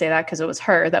couldn't say that because it was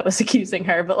her that was accusing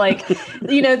her. But like,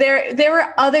 you know, there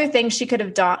were other things she could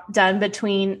have done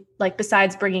between, like,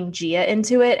 besides bringing Gia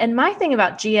into it. And my thing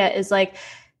about Gia is like,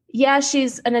 yeah,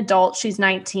 she's an adult. She's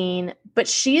 19, but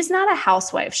she's not a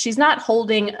housewife. She's not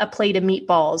holding a plate of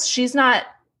meatballs. She's not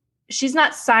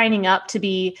signing up to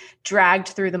be dragged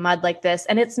through the mud like this.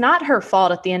 And it's not her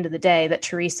fault at the end of the day that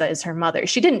Teresa is her mother.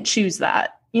 She didn't choose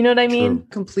that. You know what I mean? True.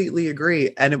 Completely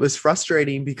agree. And it was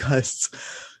frustrating because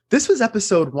this was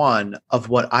episode 1 of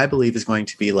what I believe is going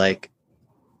to be like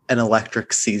an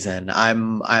electric season. I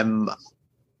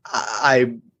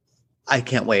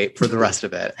can't wait for the rest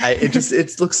of it.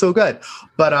 It looks so good.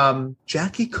 But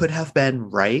Jackie could have been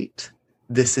right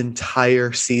this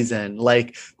entire season.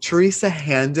 Like Teresa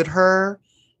handed her,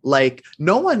 like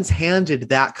no one's handed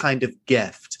that kind of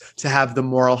gift to have the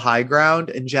moral high ground,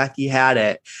 and Jackie had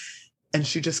it. And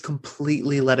she just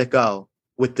completely let it go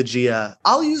with the Gia.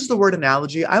 I'll use the word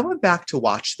analogy. I went back to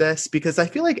watch this because I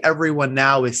feel like everyone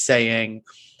now is saying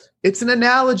It's an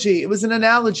analogy. It was an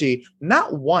analogy.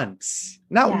 Not once.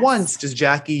 Not once does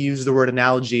Jackie use the word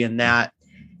analogy in that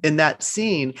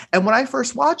scene. And when I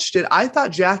first watched it, I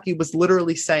thought Jackie was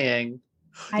literally saying,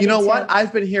 you know what?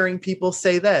 I've been hearing people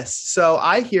say this. So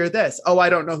I hear this. Oh, I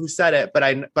don't know who said it, but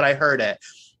I heard it.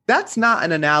 That's not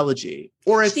an analogy,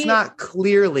 or it's not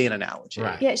clearly an analogy.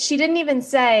 Right. Yeah, she didn't even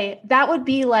say, that would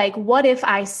be like, what if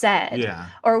I said,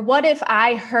 or what if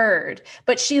I heard?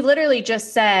 But she literally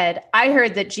just said, I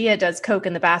heard that Gia does coke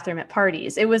in the bathroom at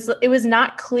parties. It was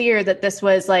not clear that this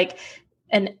was like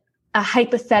a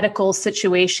hypothetical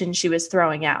situation she was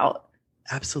throwing out.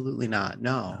 Absolutely not.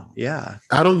 No. Yeah.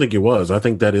 I don't think it was. I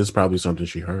think that is probably something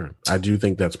she heard. I do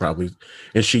think that's probably,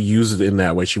 and she used it in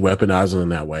that way. She weaponized it in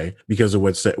that way because of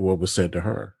what was said to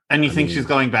her. And you think she's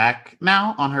going back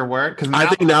now on her word? Because I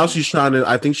think now she's trying to.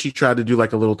 I think she tried to do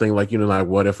like a little thing, like like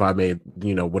what if I made,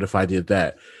 what if I did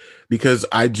that? Because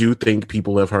I do think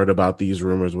people have heard about these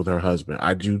rumors with her husband.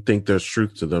 I do think there's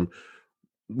truth to them.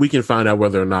 We can find out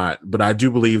whether or not, but I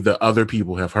do believe that other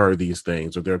people have heard these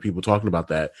things, or there are people talking about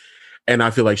that. And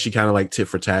I feel like she kind of like tit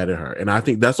for tat at her. And I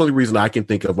think that's the only reason I can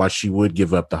think of why she would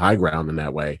give up the high ground in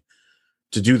that way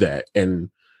to do that. And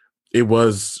it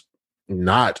was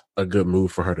not a good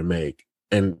move for her to make.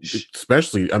 And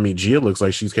especially, I mean, Gia looks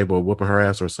like she's capable of whooping her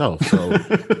ass herself. So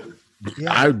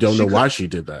I don't know why she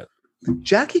did that.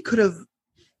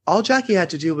 All Jackie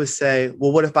had to do was say,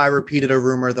 well, what if I repeated a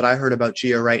rumor that I heard about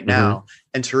Gia right now? Mm-hmm.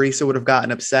 And Teresa would have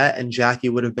gotten upset and Jackie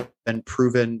would have been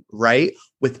proven right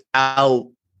without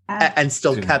and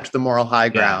still kept the moral high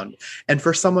ground. Yeah. And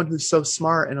for someone who's so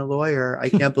smart and a lawyer, I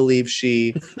can't believe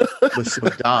she was so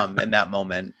dumb in that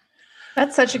moment.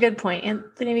 That's such a good point,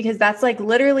 Anthony, because that's like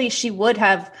literally she would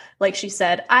have, like she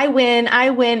said, I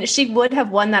win. She would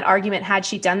have won that argument had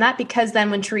she done that, because then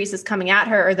when Teresa's coming at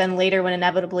her, or then later when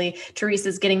inevitably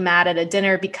Teresa's getting mad at a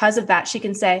dinner because of that, she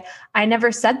can say, I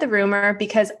never said the rumor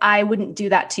because I wouldn't do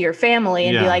that to your family,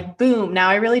 and be like, boom, now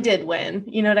I really did win.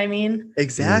 You know what I mean?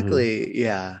 Exactly. Mm-hmm.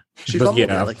 Yeah. She's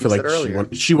I feel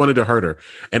like she wanted to hurt her.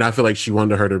 And I feel like she wanted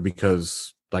to hurt her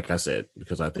because, like I said,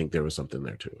 because I think there was something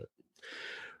there to it.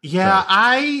 Yeah, so.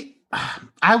 I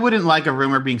wouldn't like a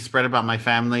rumor being spread about my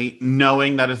family,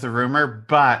 knowing that it's a rumor,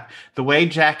 but the way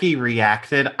Jackie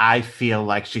reacted, I feel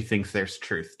like she thinks there's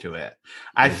truth to it.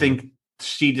 I think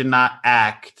she did not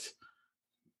act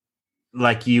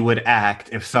like you would act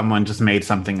if someone just made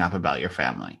something up about your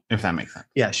family, if that makes sense.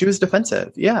 Yeah, she was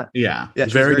defensive. Yeah.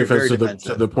 Very defensive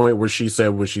to the point where she said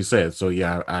what she said. So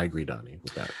yeah, I agree, Donnie,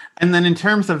 with that. And then in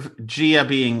terms of Gia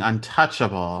being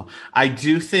untouchable, I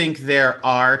do think there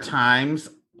are times,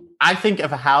 I think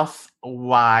if a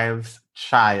housewives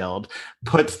child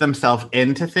puts themselves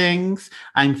into things,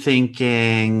 I'm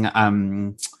thinking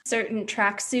certain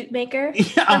tracksuit maker.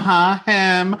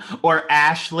 Him, or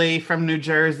Ashley from New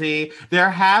Jersey.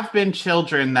 There have been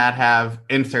children that have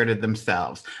inserted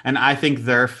themselves, and I think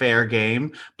they're fair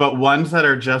game, but ones that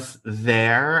are just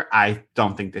there, I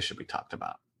don't think they should be talked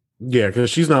about. Yeah,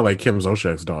 because she's not like Kim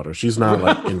Zolciak's daughter. She's not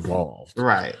like involved.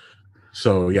 Right.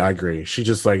 So yeah, I agree. She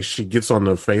just like, she gets on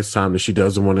the FaceTime that she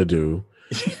doesn't want to do.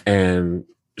 And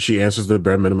she answers the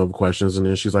bare minimum questions, and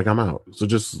then she's like, I'm out. So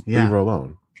just leave her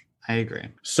alone. I agree.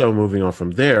 So moving on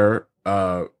from there,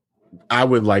 I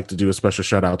would like to do a special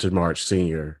shout out to Marge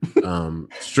Sr.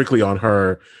 Strictly on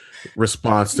her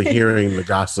response to hearing the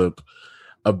gossip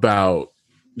about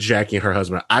Jackie and her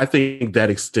husband. I think that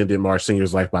extended Marge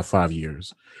Sr.'s life by 5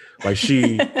 years. Like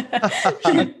she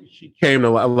came to,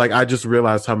 like, I just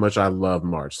realized how much I love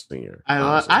Marge Sr.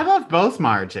 I love both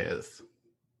Marges.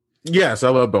 Yes, I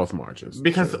love both Marges.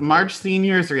 Because Marge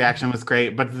Sr.'s reaction was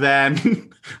great, but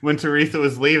then when Teresa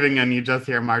was leaving and you just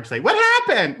hear Marge say, What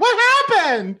happened?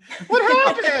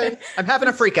 I'm having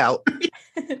a freak out.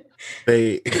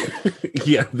 They're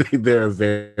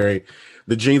very,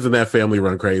 the genes in that family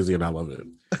run crazy, and I love it.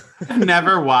 I've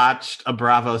never watched a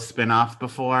Bravo spinoff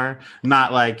before.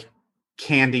 Not like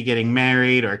Candy getting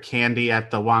married or Candy at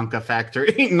the Wonka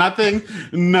factory. Nothing,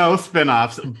 no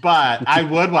spinoffs. But I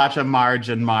would watch a Marge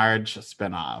and Marge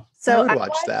spinoff. So I would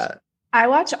watch that. I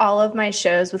watch all of my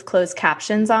shows with closed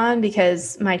captions on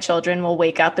because my children will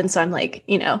wake up, and so I'm like,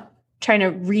 trying to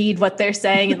read what they're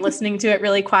saying and listening to it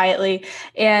really quietly.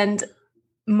 And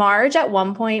Marge, at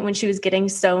one point when she was getting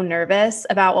so nervous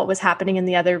about what was happening in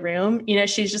the other room,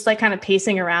 she's just like kind of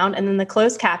pacing around, and then the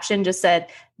closed caption just said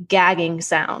gagging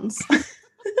sounds.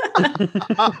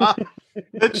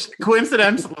 Which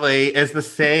coincidentally is the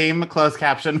same closed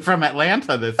caption from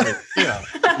Atlanta this week too.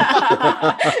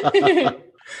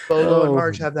 Bolo and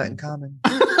Marge have that in common.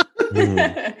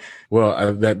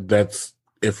 Well, that's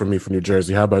it for me from New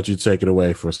Jersey. How about you take it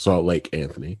away for Salt Lake,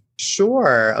 Anthony?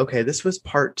 Sure. Okay, this was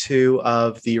part 2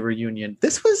 of the reunion.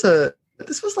 This was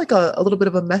like a little bit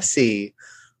of a messy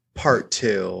part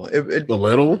 2. A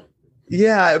little?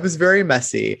 Yeah, it was very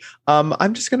messy.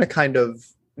 I'm just gonna kind of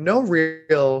no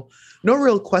real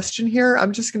question here.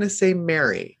 I'm just gonna say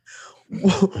Mary.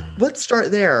 Let's start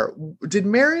there. Did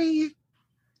Mary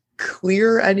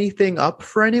clear anything up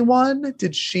for anyone?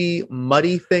 Did she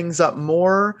muddy things up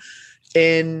more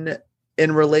in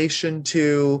relation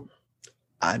to?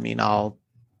 I mean, I'll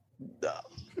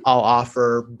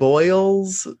offer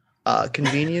Boyle's,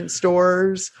 convenience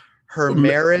stores, her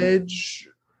marriage.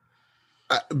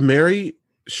 Mary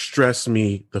stressed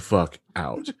me the fuck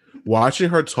out. Watching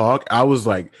her talk, I was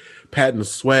like patting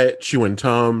sweat, chewing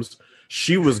Tums.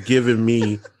 She was giving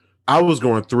me, I was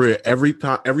going through it every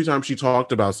time she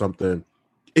talked about something,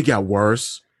 it got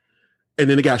worse. And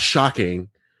then it got shocking.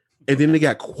 And then it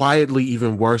got quietly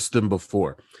even worse than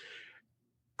before.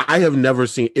 I have never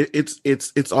seen it.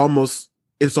 It's almost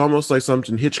like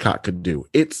something Hitchcock could do.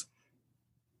 It's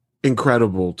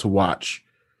incredible to watch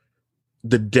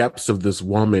the depths of this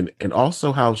woman and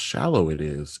also how shallow it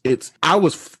is. I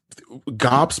was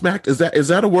gobsmacked. Is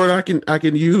that a word I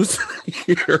can use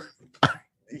here?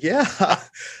 Yeah.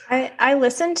 I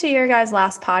listened to your guys'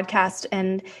 last podcast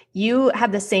and you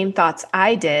had the same thoughts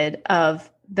I did of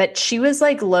that she was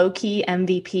like low-key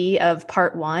MVP of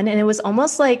part 1. And it was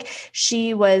almost like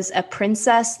she was a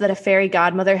princess that a fairy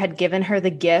godmother had given her the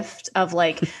gift of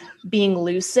like being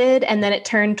lucid. And then it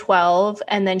turned 12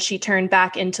 and then she turned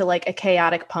back into like a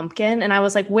chaotic pumpkin. And I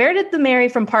was like, where did the Mary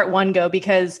from part 1 go?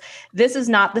 Because this is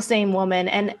not the same woman.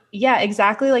 And yeah,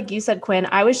 exactly like you said, Quinn,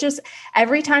 I was just,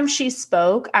 every time she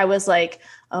spoke, I was like,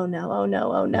 oh no, oh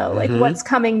no, oh no. Like what's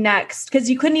coming next? Because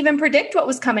you couldn't even predict what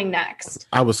was coming next.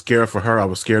 I was scared for her. I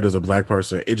was scared as a Black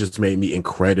person. It just made me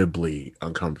incredibly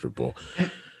uncomfortable.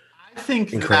 I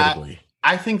think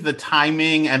the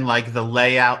timing and like the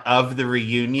layout of the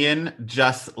reunion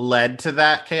just led to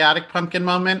that chaotic pumpkin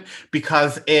moment,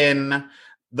 because in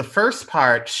the first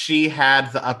part, she had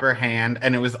the upper hand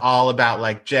and it was all about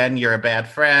like, Jen, you're a bad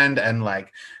friend. And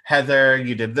like, Heather,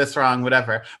 you did this wrong,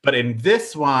 whatever. But in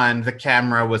this one, the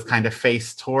camera was kind of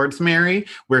faced towards Mary,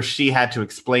 where she had to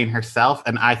explain herself.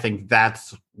 And I think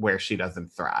that's where she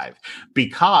doesn't thrive,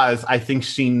 because I think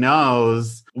she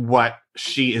knows what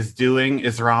she is doing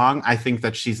is wrong. I think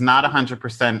that she's not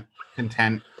 100%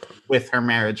 content with her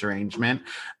marriage arrangement.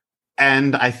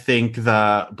 And I think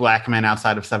the Black men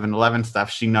outside of 7-Eleven stuff,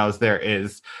 she knows there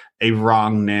is a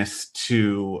wrongness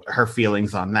to her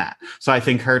feelings on that. So I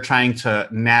think her trying to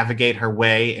navigate her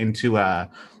way into a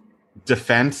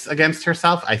defense against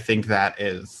herself, I think that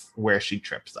is where she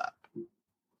trips up.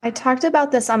 I talked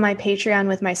about this on my Patreon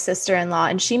with my sister-in-law,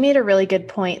 and she made a really good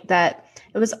point that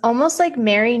it was almost like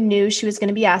Mary knew she was going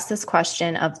to be asked this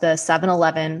question of the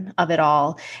 7-Eleven of it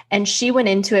all. And she went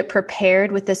into it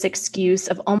prepared with this excuse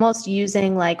of almost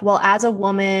using like, well, as a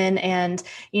woman and,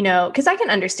 you know, because I can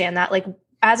understand that, like,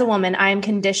 as a woman, I am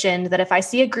conditioned that if I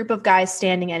see a group of guys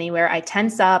standing anywhere, I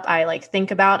tense up. I like think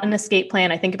about an escape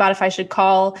plan. I think about if I should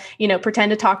call, you know,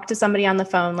 pretend to talk to somebody on the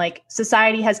phone. Like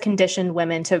society has conditioned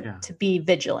women to be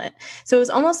vigilant. So it was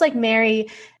almost like Mary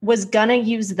was gonna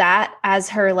use that as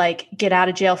her like get out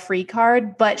of jail free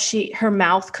card, but her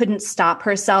mouth couldn't stop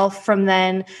herself from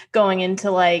then going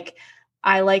into like,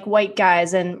 I like white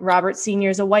guys and Robert Sr.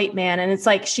 is a white man. And it's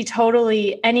like she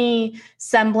totally, any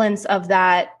semblance of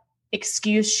that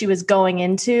excuse she was going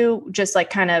into just like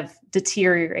kind of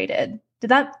deteriorated. Did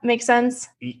that make sense?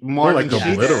 More like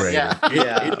obliterated.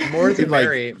 Yeah. More than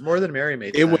Mary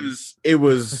made sense. It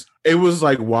was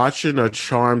like watching a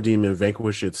charm demon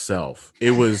vanquish itself.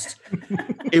 It was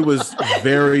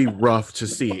very rough to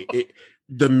see.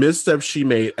 The misstep she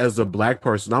made as a Black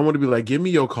person, I want to be like, give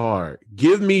me your card.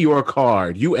 Give me your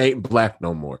card. You ain't Black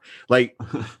no more. Like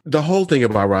the whole thing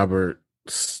about Robert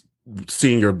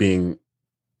Sr. being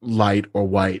light or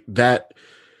white, that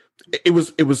it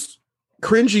was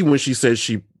cringy when she said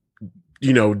she,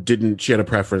 you know, she had a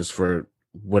preference for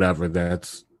whatever.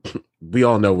 That's, we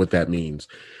all know what that means.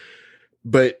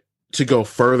 But to go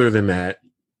further than that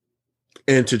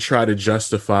and to try to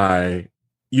justify,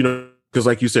 you know, because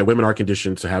like you said, women are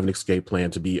conditioned to have an escape plan,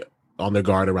 to be on their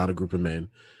guard around a group of men.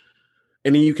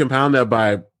 And then you compound that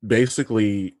by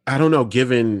basically, I don't know,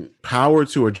 giving power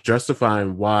to or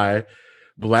justifying why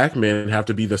Black men have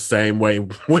to be the same way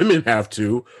women have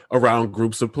to around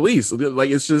groups of police. Like,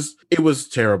 it's just, it was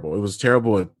terrible. It was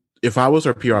terrible. If I was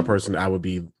her PR person, I would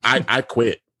be, I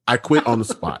quit. I quit on the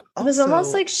spot. It was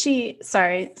almost like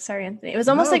sorry, Anthony. It was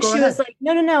almost like she was like,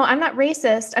 no, I'm not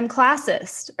racist. I'm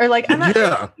classist. Or like, I'm not,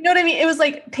 you know what I mean? It was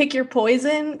like, pick your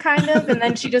poison kind of. And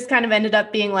then she just kind of ended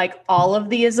up being like all of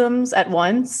the isms at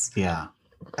once. Yeah.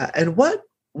 And what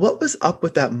was up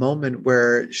with that moment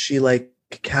where she like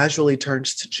casually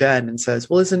turns to Jen and says,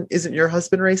 well, isn't your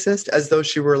husband racist? As though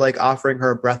she were like offering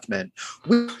her a breath mint.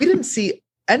 We didn't see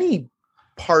any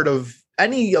part of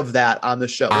any of that on the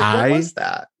show. What was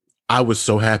that? I was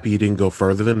so happy he didn't go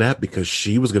further than that because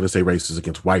she was going to say racist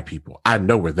against white people. I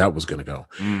know where that was going to go.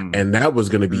 And that was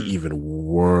going to be even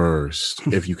worse,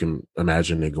 if you can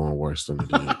imagine it going worse than it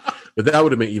did. But that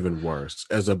would have been even worse.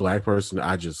 As a Black person,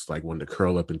 I just like wanted to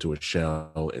curl up into a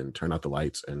shell and turn out the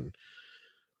lights. And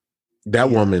that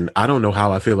woman, I don't know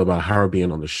how I feel about her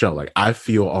being on the show. Like, I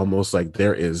feel almost like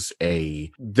there is a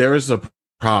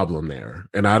problem there.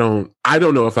 And I don't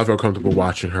know if I feel comfortable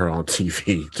watching her on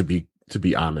TV, to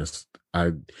be honest.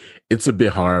 It's a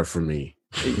bit hard for me.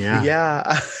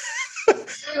 Yeah.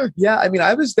 Yeah, I mean,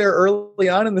 I was there early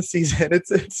on in the season.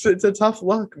 It's a tough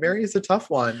look. Mary is a tough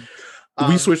one.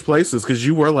 We switched places because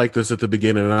you were like this at the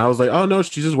beginning, and I was like, "Oh no,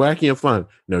 she's just wacky and fun."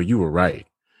 No, you were right.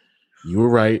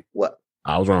 What?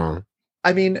 I was wrong.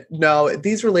 I mean, no,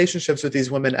 these relationships with these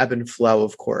women ebb and flow,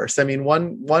 of course. I mean,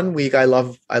 one week I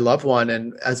love one,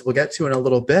 and as we'll get to in a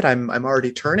little bit, I'm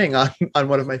already turning on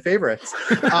one of my favorites.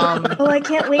 Oh, I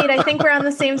can't wait. I think we're on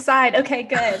the same side. Okay,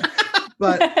 good.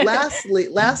 But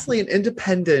lastly, and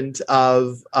independent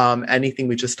of anything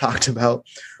we just talked about,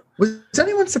 was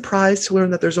anyone surprised to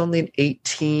learn that there's only an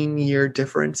 18-year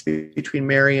difference between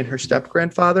Mary and her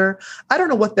step-grandfather? I don't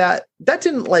know what that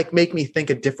didn't like make me think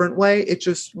a different way. It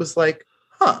just was like,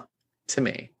 to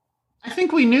me. I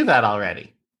think we knew that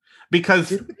already. Because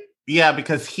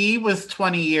he was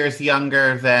 20 years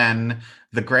younger than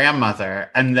the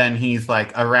grandmother, and then he's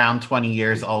like around 20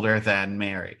 years older than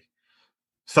Mary.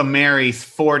 So Mary's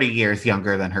 40 years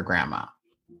younger than her grandma.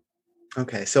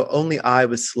 Okay, so only I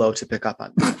was slow to pick up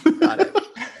on that. Got it.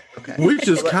 Okay. Which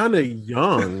is kind of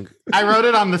young. I wrote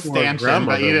it on the stanchion,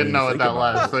 but you didn't know what that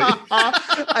was. So.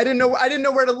 I didn't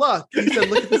know where to look. You said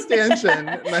look at the stanchion.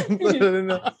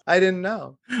 And I didn't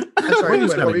know. I'm sorry.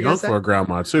 He's kind of young for a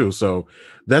grandma too, so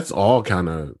that's all kind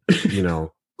of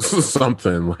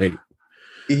something like.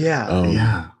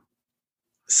 Yeah.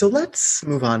 So let's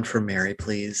move on from Mary,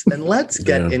 please, and let's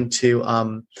get into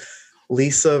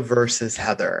Lisa versus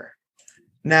Heather.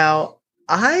 Now,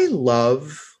 I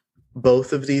love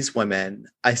both of these women.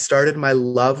 I started my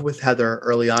love with Heather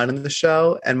early on in the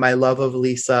show, and my love of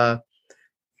Lisa,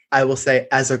 I will say,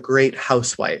 as a great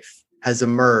housewife, has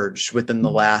emerged within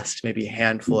the last maybe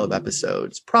handful of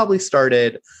episodes. Probably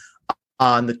started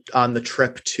on the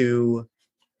trip to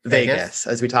Vegas,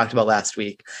 as we talked about last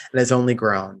week, and has only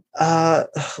grown.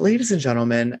 Ladies and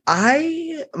gentlemen,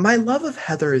 my love of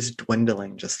Heather is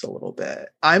dwindling just a little bit.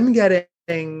 I am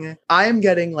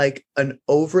getting like an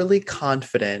overly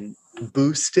confident,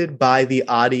 boosted by the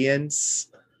audience,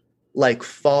 like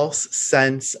false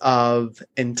sense of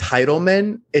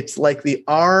entitlement. It's like the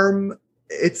arm.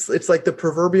 It's like the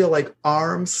proverbial like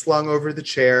arm slung over the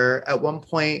chair. At one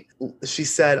point, she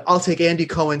said, "I'll take Andy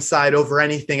Cohen's side over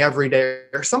anything every day,"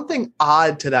 or something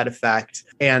odd to that effect.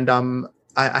 And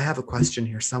I have a question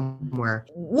here somewhere.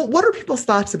 What are people's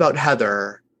thoughts about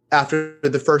Heather after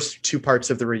the first two parts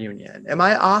of the reunion? Am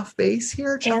I off base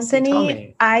here, Chelsea?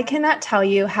 Anthony, I cannot tell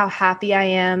you how happy I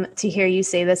am to hear you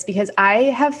say this, because I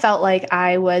have felt like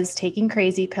I was taking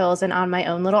crazy pills and on my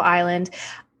own little island.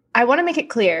 I want to make it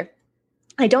clear.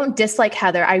 I don't dislike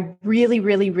Heather. I really,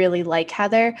 really, really like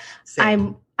Heather.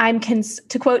 Same.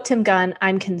 To quote Tim Gunn,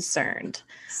 I'm concerned.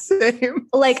 Same.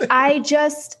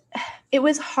 It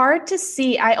was hard to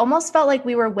see. I almost felt like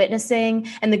we were witnessing,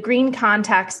 and the green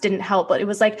contacts didn't help, but it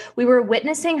was like we were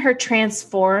witnessing her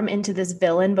transform into this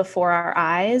villain before our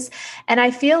eyes. And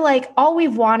I feel like all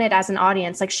we've wanted as an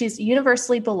audience, like, she's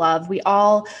universally beloved. We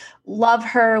all love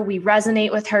her. We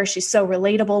resonate with her. She's so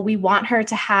relatable. We want her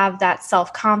to have that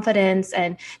self-confidence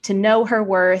and to know her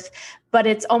worth. But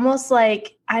it's almost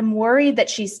like I'm worried that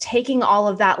she's taking all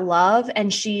of that love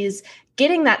and she's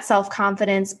getting that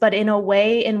self-confidence, but in a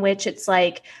way in which it's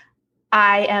like,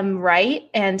 I am right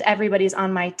and everybody's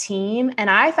on my team. And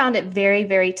I found it very,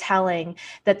 very telling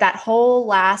that whole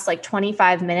last like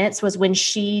 25 minutes was when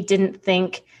she didn't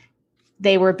think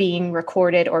they were being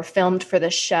recorded or filmed for the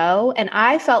show. And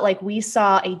I felt like we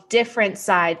saw a different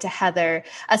side to Heather,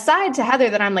 a side to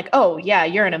Heather that I'm like, oh yeah,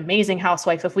 you're an amazing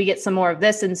housewife if we get some more of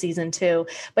this in season 2,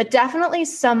 but definitely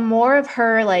some more of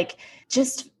her, like,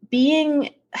 just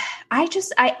being,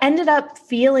 I ended up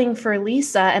feeling for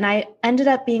Lisa, and I ended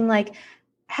up being like,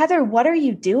 Heather, what are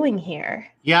you doing here?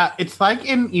 Yeah, it's like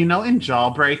in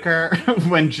Jawbreaker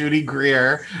when Judy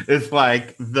Greer is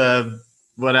like the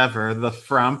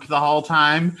frump the whole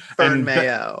time. Fern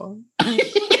Mayo.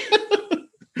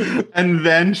 And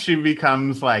then she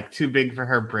becomes like too big for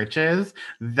her britches.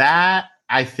 That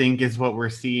I think is what we're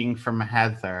seeing from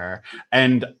Heather.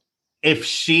 And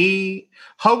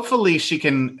hopefully she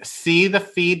can see the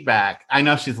feedback. I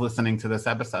know she's listening to this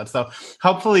episode, so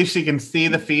hopefully she can see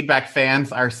the feedback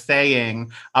fans are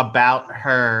saying about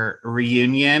her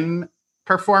reunion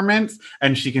performance,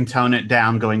 and she can tone it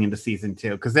down going into season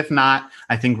 2. Because if not,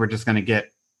 I think we're just going to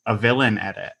get a villain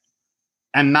edit.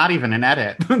 And not even an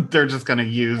edit. They're just going to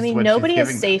use. I mean, nobody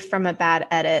is safe from a bad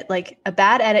edit. Like a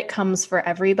bad edit comes for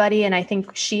everybody, and I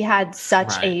think she had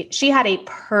a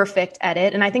perfect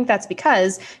edit, and I think that's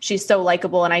because she's so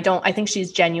likable. And I think she's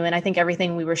genuine. I think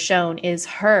everything we were shown is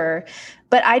her.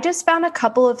 But I just found a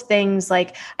couple of things,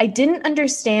 like I didn't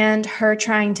understand her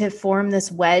trying to form this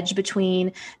wedge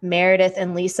between Meredith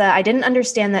and Lisa. I didn't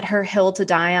understand that her hill to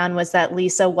die on was that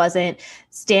Lisa wasn't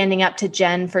standing up to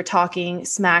Jen for talking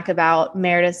smack about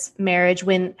Meredith's marriage,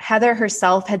 when Heather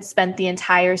herself had spent the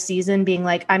entire season being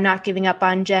like, I'm not giving up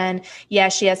on Jen. Yeah,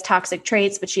 she has toxic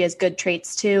traits, but she has good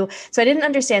traits too. So I didn't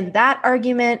understand that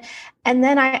argument. And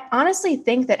then I honestly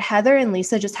think that Heather and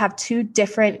Lisa just have two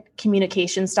different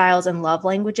communication styles and love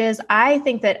languages. I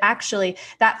think that actually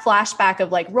that flashback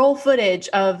of like roll footage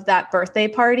of that birthday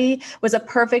party was a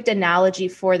perfect analogy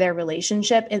for their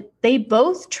relationship. They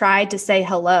both tried to say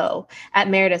hello at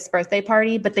Meredith's birthday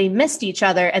party, but they missed each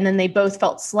other, and then they both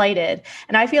felt slighted.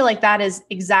 And I feel like that is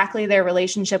exactly their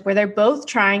relationship, where they're both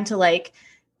trying to like,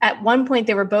 at one point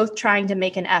they were both trying to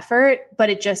make an effort, but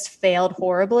it just failed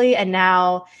horribly. And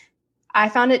now I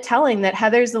found it telling that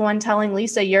Heather's the one telling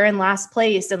Lisa, you're in last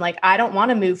place, and like, I don't want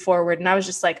to move forward. And I was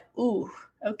just like, ooh,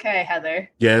 okay,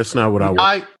 Heather. Yeah, it's not what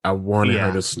I wanted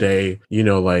her to stay,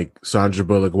 like Sandra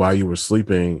Bullock while you were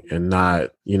sleeping, and not,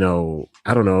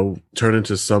 I don't know, turn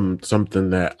into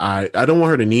something that I don't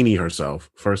want her to Nene herself,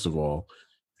 first of all.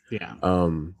 Yeah.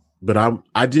 But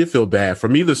I did feel bad. For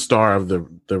me, the star of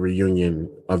the reunion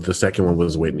of the second one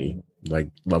was Whitney. Like,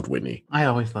 loved Whitney. I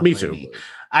always loved Whitney. Me too.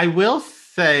 I will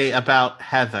say about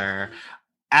Heather,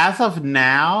 as of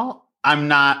now, I'm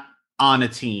not on a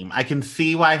team. I can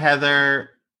see why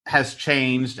Heather has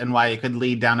changed and why it could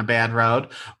lead down a bad road,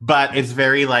 but it's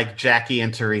very like Jackie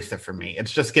and Teresa for me.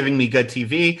 It's just giving me good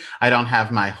TV. I don't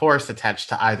have my horse attached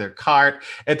to either cart.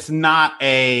 It's not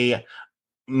a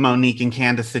Monique and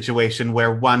Candace situation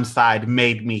where one side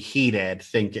made me heated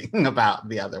thinking about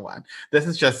the other one. This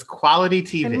is just quality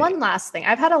TV. And one last thing,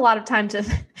 I've had a lot of time to,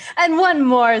 and one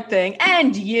more thing,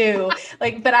 and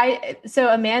so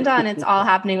Amanda on It's All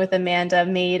Happening with Amanda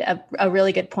made a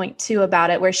really good point too about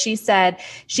it, where she said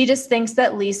she just thinks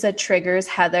that Lisa triggers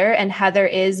Heather, and Heather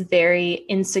is very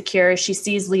insecure. She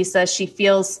sees Lisa,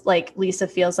 Lisa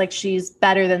feels like she's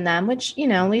better than them, which,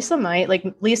 Lisa might. Like,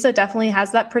 Lisa definitely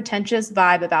has that pretentious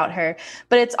vibe about her,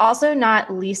 but it's also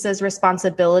not Lisa's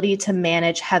responsibility to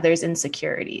manage Heather's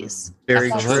insecurities.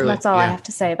 Very true. That's all I have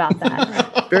to say about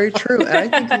that. Very true.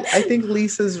 And I think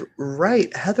Lisa's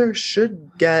right. Heather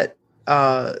should get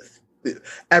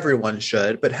everyone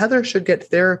should, but Heather should get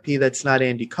therapy that's not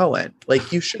Andy Cohen.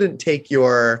 Like, you shouldn't take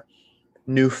your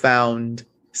newfound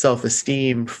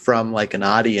self-esteem from like an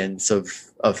audience of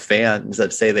fans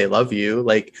that say they love you.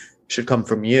 Like, should come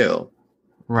from you.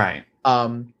 Right.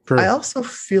 I also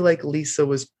feel like Lisa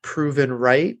was proven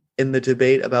right in the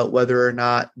debate about whether or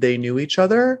not they knew each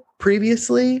other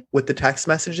previously, with the text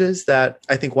messages that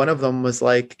I think one of them was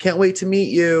like, can't wait to meet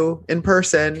you in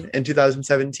person in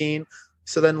 2017.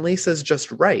 So then Lisa's just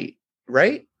right?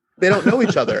 They don't know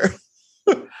each other.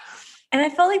 And I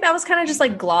felt like that was kind of just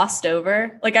like glossed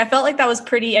over. Like, I felt like that was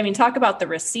pretty, talk about the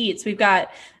receipts. We've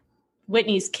got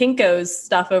Whitney's Kinko's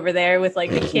stuff over there with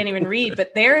like, I can't even read,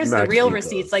 but there's the real Kinko's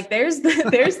receipts. Like, there's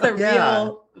the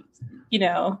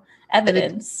real,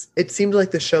 evidence. It seemed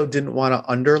like the show didn't want to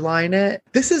underline it.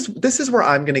 This is where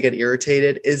I'm going to get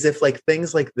irritated, is if like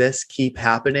things like this keep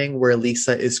happening where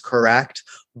Lisa is correct,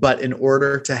 but in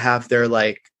order to have their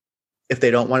like, if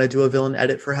they don't want to do a villain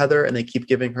edit for Heather and they keep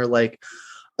giving her like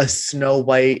a Snow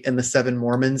White and the Seven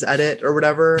Mormons edit or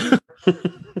whatever,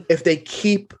 if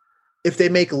they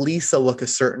make Lisa look a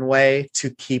certain way to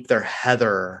keep their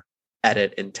Heather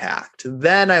edit intact,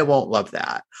 then I won't love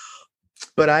that.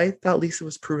 But I thought Lisa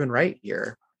was proven right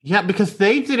here. Yeah, because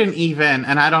they didn't even,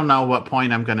 and I don't know what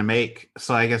point I'm going to make,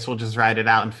 so I guess we'll just write it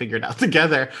out and figure it out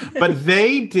together. But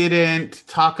they didn't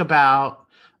talk about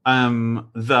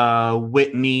the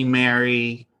Whitney,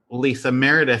 Mary, Lisa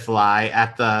Meredith lie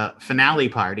at the finale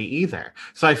party either.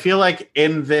 So I feel like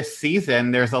in this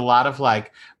season, there's a lot of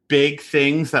like big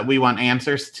things that we want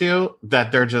answers to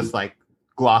that they're just like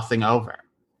glossing over.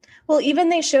 Well, even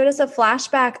they showed us a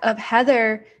flashback of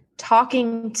Heather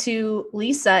talking to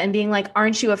Lisa and being like,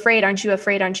 aren't you afraid? Aren't you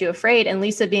afraid? Aren't you afraid? And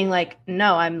Lisa being like,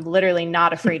 no, I'm literally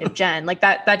not afraid of Jen. Like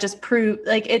that just proved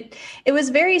like it was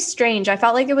very strange. I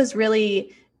felt like it was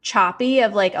really choppy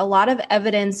of like a lot of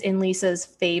evidence in Lisa's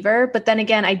favor. But then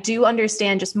again, I do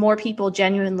understand just more people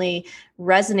genuinely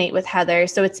resonate with Heather.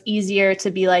 So it's easier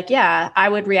to be like, yeah, I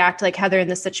would react like Heather in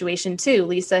this situation too.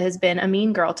 Lisa has been a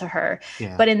mean girl to her.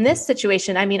 Yeah. But in this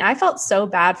situation, I mean, I felt so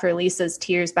bad for Lisa's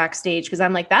tears backstage because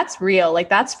I'm like, that's real. Like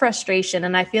that's frustration.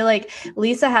 And I feel like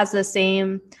Lisa has the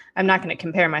same, I'm not going to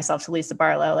compare myself to Lisa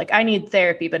Barlow. Like I need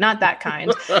therapy, but not that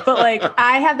kind. But like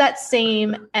I have that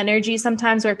same energy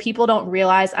sometimes where people don't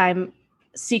realize I'm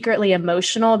secretly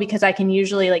emotional because I can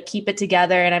usually like keep it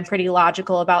together and I'm pretty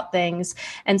logical about things.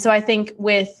 And so I think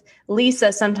with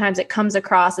Lisa, sometimes it comes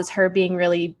across as her being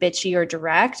really bitchy or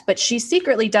direct, but she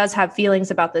secretly does have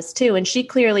feelings about this too. And she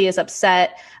clearly is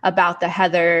upset about the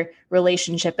Heather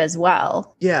relationship as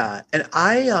well. Yeah. And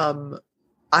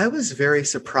I was very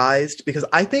surprised because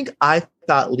I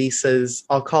thought Lisa's,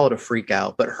 I'll call it a freak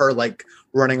out, but her like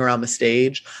running around the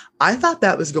stage, I thought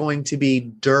that was going to be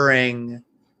during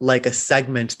like a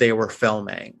segment they were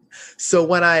filming. So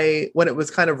when it was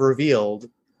kind of revealed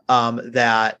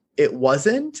that it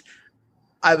wasn't,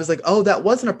 I was like, oh, that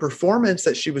wasn't a performance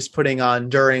that she was putting on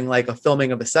during like a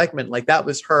filming of a segment. Like that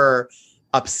was her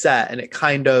upset. And it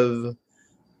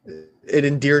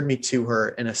endeared me to her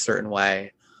in a certain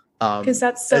way. Because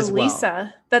that's so Lisa.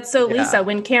 Well. That's so Lisa.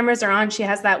 When cameras are on, she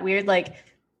has that weird like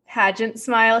pageant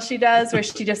smile she does where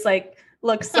she just like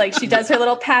looks like she does her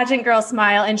little pageant girl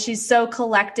smile and she's so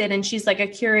collected and she's like a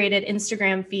curated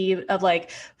Instagram feed of like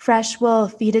fresh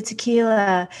wolf, feed it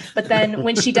tequila. But then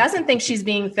when she doesn't think she's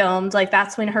being filmed, like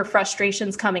that's when her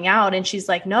frustration's coming out and she's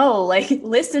like, no, like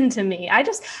listen to me.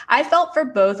 I felt for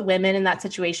both women in that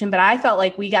situation, but I felt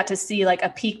like we got to see like a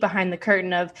peek behind the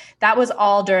curtain of that was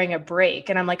all during a break.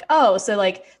 And I'm like, oh, so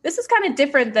like this is kind of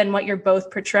different than what you're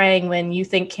both portraying when you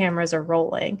think cameras are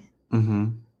rolling.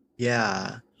 Mm-hmm.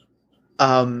 Yeah.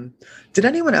 Did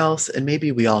anyone else, and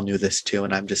maybe we all knew this too,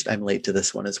 and I'm late to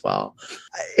this one as well.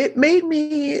 It made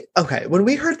me, okay, when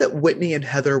we heard that Whitney and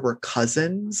Heather were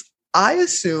cousins, I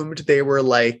assumed they were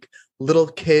like little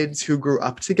kids who grew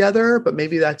up together, but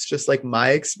maybe that's just like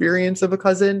my experience of a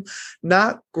cousin,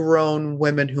 not grown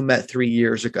women who met 3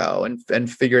 years ago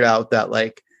and figured out that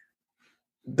like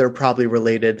they're probably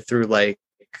related through like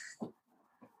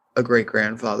a great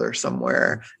grandfather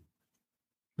somewhere.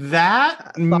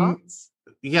 That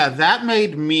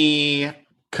made me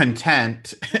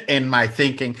content in my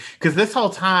thinking because this whole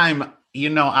time,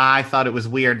 I thought it was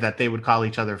weird that they would call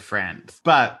each other friends.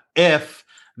 But if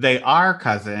they are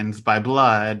cousins by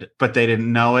blood, but they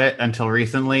didn't know it until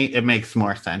recently, it makes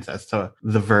more sense as to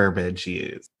the verbiage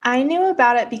used. I knew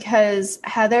about it because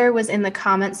Heather was in the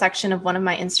comment section of one of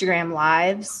my Instagram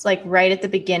lives, like right at the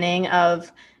beginning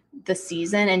of the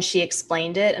season, and she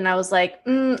explained it, and I was like,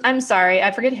 I'm sorry,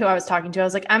 I forget who I was talking to. I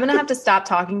was like, I'm gonna have to stop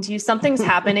talking to you. Something's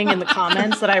happening in the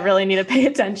comments that I really need to pay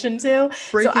attention to.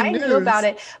 So I knew about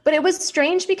it, but it was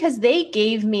strange because they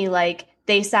gave me like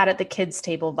they sat at the kids'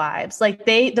 table vibes. Like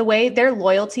the way their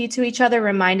loyalty to each other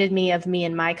reminded me of me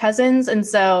and my cousins. And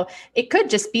so it could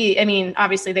just be, I mean,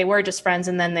 obviously they were just friends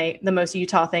and then the most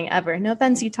Utah thing ever. No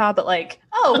offense, Utah, but like,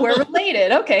 oh, we're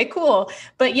related. Okay, cool.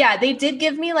 But yeah, they did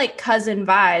give me like cousin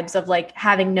vibes of like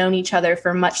having known each other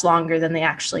for much longer than they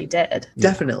actually did.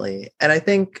 Definitely. And I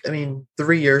think,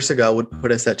 3 years ago would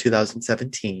put us at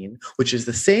 2017, which is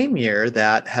the same year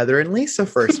that Heather and Lisa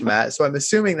first met. So I'm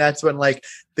assuming that's when like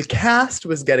the cast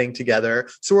was getting together.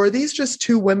 So are these just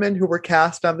two women who were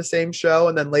cast on the same show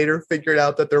and then later figured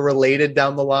out that they're related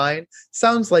down the line?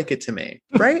 Sounds like it to me,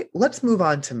 right? Let's move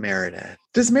on to Meredith.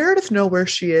 Does Meredith know where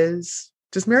she is?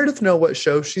 Does Meredith know what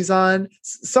show she's on?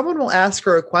 Someone will ask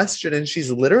her a question and she's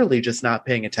literally just not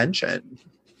paying attention.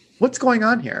 What's going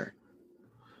on here?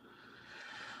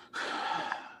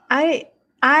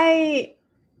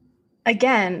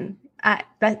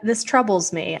 This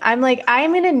troubles me. I'm like,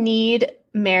 I'm going to need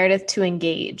Meredith to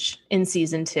engage in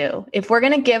season 2. If we're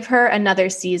going to give her another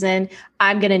season,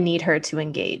 I'm going to need her to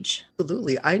engage.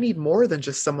 Absolutely. I need more than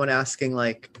just someone asking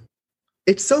like,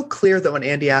 it's so clear that when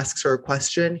Andy asks her a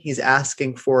question, he's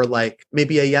asking for like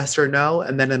maybe a yes or no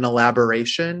and then an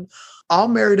elaboration. All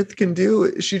Meredith can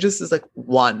do, she just is like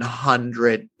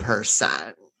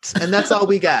 100%. And that's all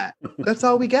we get. That's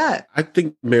all we get. I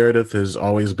think Meredith has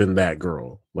always been that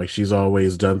girl. Like, she's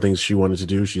always done things she wanted to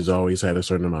do. She's always had a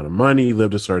certain amount of money,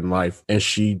 lived a certain life, and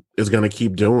she is going to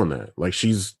keep doing that. Like,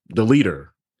 she's the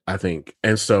leader, I think.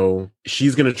 And so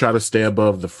she's going to try to stay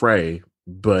above the fray,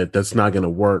 but that's not going to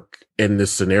work in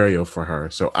this scenario for her.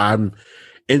 So I'm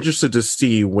interested to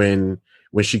see when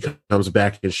she comes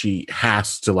back and she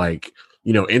has to, like,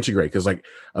 you know, integrate. Because, like,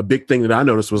 a big thing that I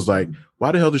noticed was, like,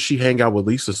 why the hell does she hang out with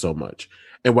Lisa so much?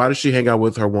 And why does she hang out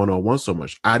with her one-on-one so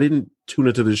much? I didn't tune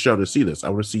into the show to see this. I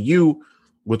want to see you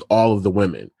with all of the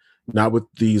women, not with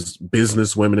these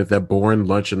business women at that boring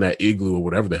lunch in that igloo or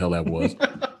whatever the hell that was.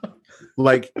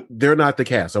 Like, they're not the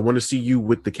cast. I want to see you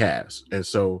with the cast. And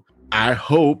so I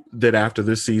hope that after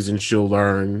this season, she'll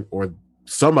learn, or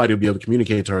somebody will be able to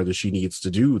communicate to her that she needs to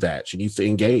do that. She needs to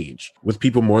engage with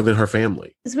people more than her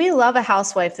family. Because we love a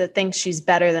housewife that thinks she's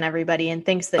better than everybody and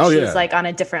thinks that she's like on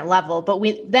a different level. But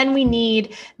we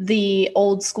need the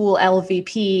old school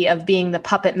LVP of being the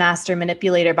puppet master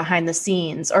manipulator behind the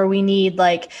scenes. Or we need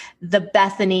like the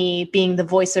Bethany being the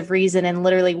voice of reason and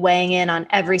literally weighing in on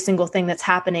every single thing that's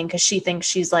happening because she thinks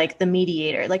she's like the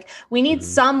mediator. Like, we need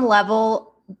some level.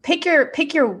 Pick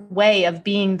your way of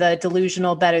being the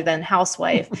delusional better than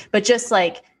housewife, but just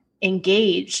like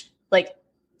engage, like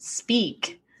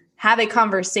speak, have a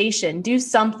conversation, do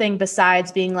something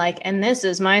besides being like, and this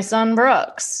is my son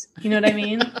Brooks. You know what I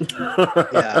mean?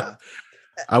 Yeah.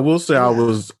 I will say I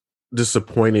was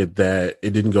disappointed that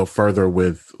it didn't go further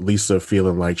with Lisa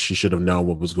feeling like she should have known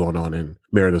what was going on in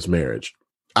Meredith's marriage.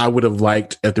 I would have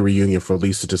liked at the reunion for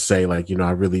Lisa to say, like, you know,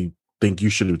 I really think you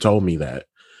should have told me that.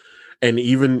 And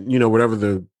even, you know, whatever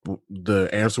the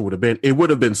answer would have been, it would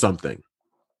have been something.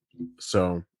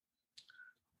 So,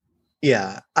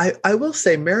 yeah, I will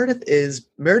say Meredith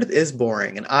is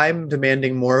boring, and I'm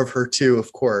demanding more of her too,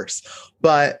 of course.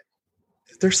 But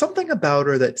there's something about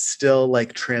her that still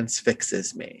like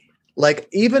transfixes me. Like,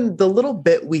 even the little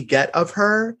bit we get of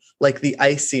her, like the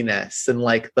iciness and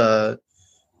like the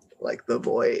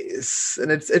voice,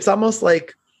 and it's almost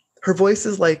like her voice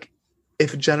is like,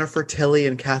 if Jennifer Tilly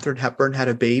and Katharine Hepburn had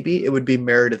a baby, it would be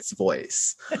Meredith's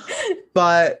voice.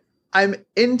 But I'm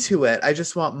into it. I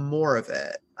just want more of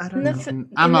it. I don't know.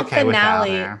 I'm okay with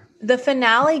that. The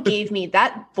finale gave me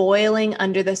that boiling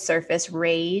under the surface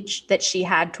rage that she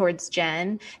had towards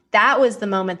Jen. That was the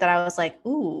moment that I was like,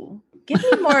 ooh, give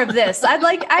me more of this. I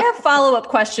have follow-up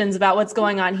questions about what's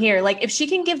going on here. Like, if she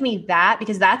can give me that,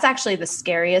 because that's actually the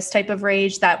scariest type of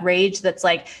rage, that rage that's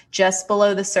like just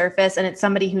below the surface and it's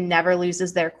somebody who never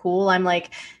loses their cool. I'm like,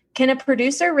 can a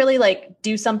producer really like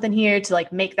do something here to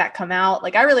like make that come out?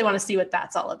 Like, I really want to see what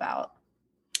that's all about.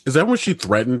 Is that when she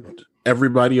threatened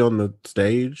everybody on the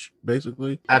stage,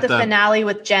 basically? At the finale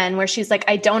with Jen, where she's like,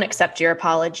 I don't accept your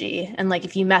apology. And like,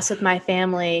 if you mess with my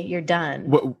family, you're done.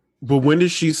 But when did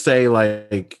she say,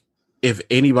 like, if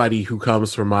anybody who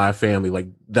comes from my family, like,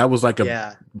 that was like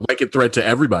a blanket threat to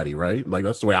everybody, right? Like,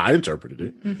 that's the way I interpreted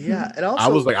it. Mm-hmm. Yeah, and also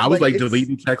I was like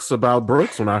deleting texts about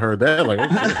Brooks when I heard that. Like,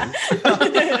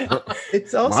 okay.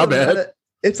 It's also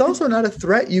it's also not a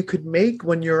threat you could make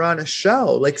when you're on a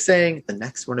show, like saying the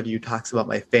next one of you talks about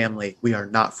my family, we are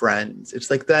not friends. It's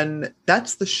like, then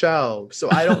that's the show. So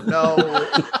I don't know.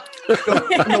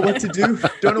 Don't know what to do.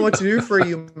 Don't know what to do for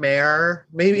you, Mayor.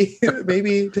 Maybe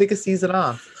take a season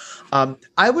off.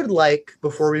 I would like,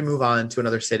 before we move on to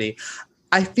another city,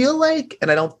 I feel like, and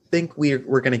I don't think we're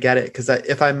going to get it, because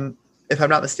if I'm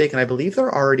not mistaken, I believe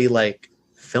they're already like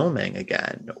filming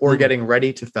again or getting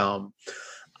ready to film.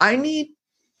 I need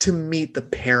to meet the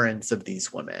parents of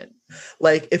these women.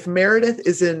 Like, if Meredith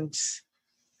isn't,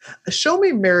 show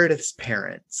me Meredith's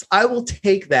parents. I will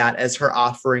take that as her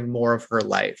offering more of her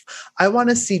life. I want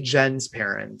to see Jen's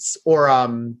parents, or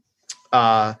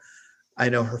I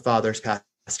know her father's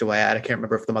passed away. I can't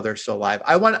remember if the mother's still alive.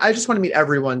 I just want to meet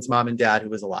everyone's mom and dad who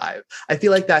was alive. I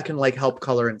feel like that can like help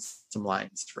color in some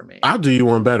lines for me. I'll do you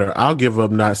one better. I'll give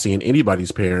up not seeing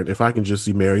anybody's parent if I can just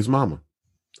see Mary's mama.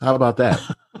 How about that?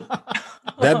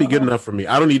 That'd be good enough for me.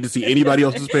 I don't need to see anybody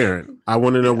else's parent. I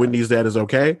want to know Wendy's dad is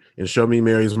okay, and show me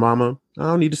Mary's mama. I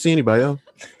don't need to see anybody else.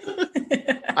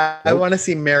 I want to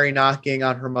see Mary knocking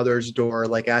on her mother's door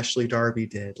like Ashley Darby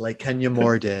did, like Kenya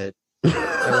Moore did.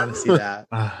 I want to see that.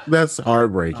 That's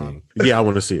heartbreaking. Yeah, I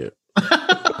want to see it.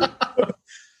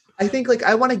 I think like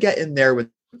I want to get in there with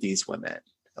these women.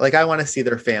 Like, I want to see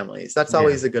their families. That's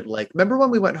always a good, like, remember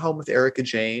when we went home with Erica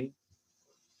Jane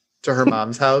to her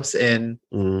mom's house in,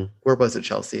 where was it,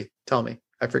 Chelsea? Tell me.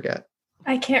 I forget.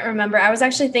 I can't remember. I was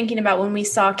actually thinking about when we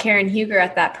saw Karen Huger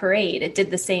at that parade. It did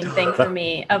the same thing for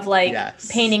me of like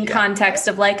painting context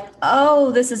of like, oh,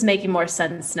 this is making more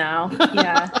sense now.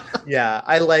 Yeah. Yeah,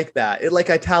 I like that. It like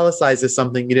italicizes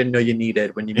something you didn't know you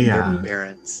needed when you needed Yeah. new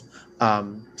parents.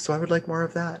 So I would like more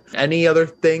of that. Any other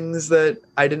things that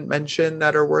I didn't mention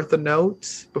that are worth a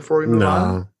note before we move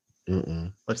on? No.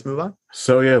 Mm-mm. Let's move on.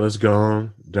 So yeah, let's go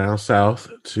on down south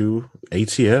to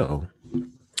ATL.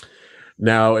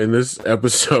 Now, in this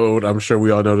episode, I'm sure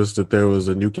we all noticed that there was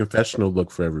a new confessional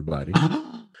look for everybody.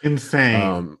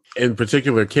 Insane. In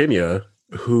particular, Kenya,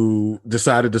 who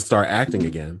decided to start acting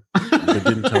again. They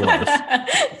didn't tell us.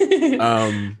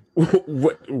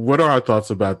 What are our thoughts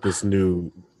about this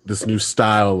new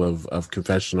style of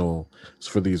confessionals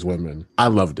for these women? I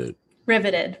loved it.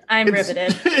 Riveted. I'm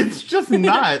riveted. It's just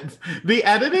nuts. The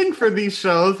editing for these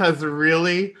shows has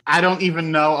really, I don't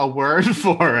even know a word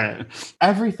for it.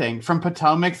 Everything from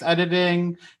Potomac's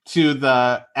editing to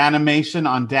the animation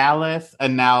on Dallas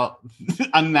and now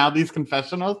these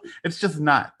confessionals. It's just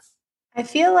nuts. I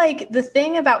feel like the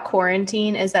thing about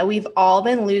quarantine is that we've all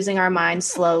been losing our minds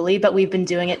slowly, but we've been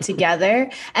doing it together.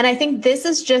 And I think this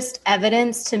is just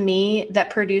evidence to me that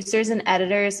producers and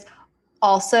editors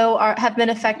also have been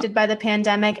affected by the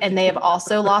pandemic, and they have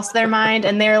also lost their mind,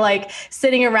 and they're like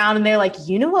sitting around and they're like,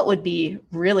 you know what would be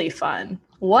really fun?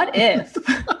 What if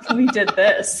we did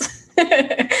this?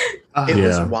 It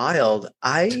was wild.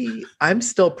 I'm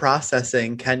still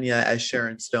processing Kenya as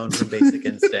Sharon Stone from Basic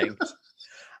Instinct.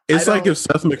 It's like if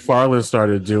Seth MacFarlane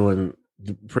started doing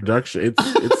the production.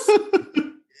 It's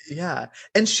yeah.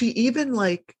 And she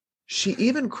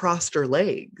even crossed her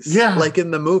legs. Yeah. Like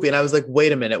in the movie. And I was like,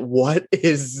 wait a minute, what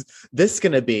is this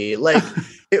gonna be? Like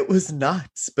it was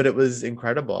nuts, but it was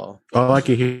incredible. all I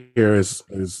can hear is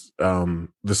the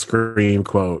Scream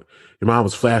quote. Your mom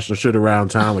was flashing shit around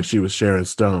town like she was Sharon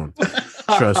Stone.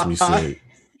 Trust me, Sid.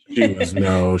 She was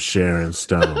no Sharon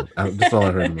Stone. That's all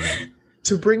I heard in my head.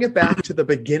 To bring it back to the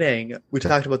beginning, we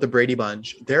talked about the Brady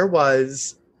Bunch.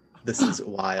 This is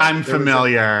wild. I'm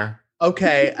familiar. An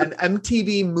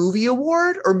MTV Movie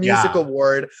Award or Music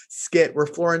Award skit where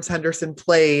Florence Henderson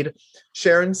played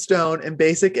Sharon Stone in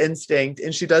Basic Instinct,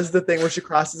 and she does the thing where she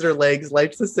crosses her legs,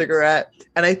 lights a cigarette,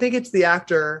 and I think it's the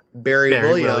actor Barry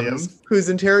Williams who's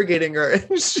interrogating her,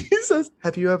 and she says,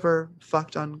 "Have you ever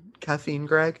fucked on caffeine,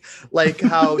 Greg?" Like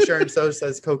how Sharon Stone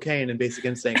says cocaine in Basic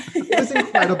Instinct. It was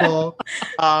incredible.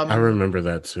 I remember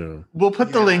that too. We'll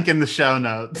put the link in the show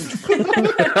notes.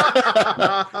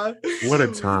 What a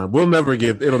time! It'll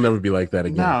never be like that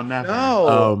again. No, never.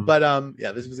 No, but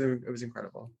it was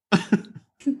incredible.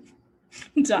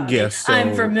 Donnie, Yes, so-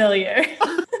 I'm familiar.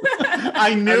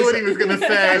 I knew what he was going to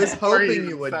say. I was before hoping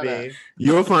you would said be. it.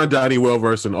 You'll find Donnie well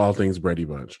versed in all things Brady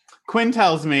Bunch. Quinn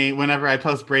tells me whenever I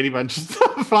post Brady Bunch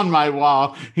stuff on my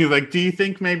wall, he's like, "Do you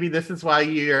think maybe this is why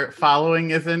your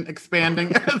following isn't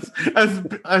expanding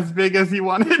as big as you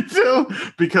wanted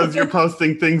to? Because you're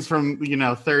posting things from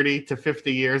 30 to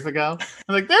 50 years ago."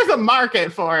 I'm like, "There's a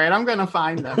market for it. I'm gonna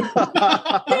find them."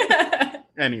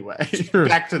 Anyway,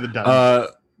 back to the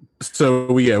dungeon.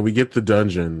 So we get the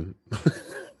dungeon,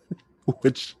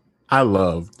 which I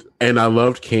loved, and I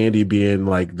loved Candy being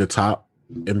like the top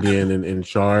and being in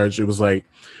charge. It was like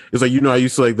I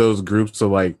used to like those groups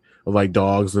of like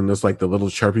dogs, and there's like the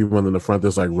little chirpy one in the front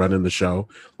that's like running the show.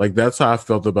 Like that's how I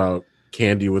felt about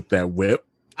Candy with that whip.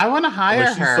 I want to hire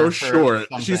Like, her. she's so short.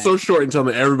 something. She's so short and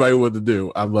telling everybody what to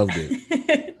do. I loved it.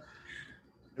 It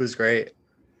was great.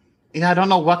 Yeah, I don't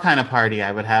know what kind of party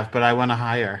I would have, but I want to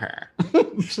hire her.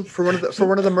 For one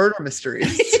of the murder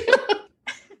mysteries.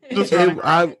 Just running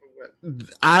around.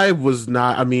 I was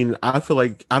not. I mean, I feel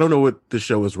like I don't know what the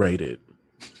show is rated,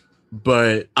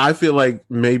 but I feel like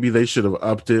maybe they should have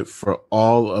upped it for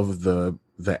all of the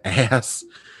ass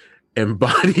and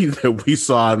body that we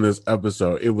saw in this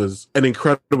episode. It was an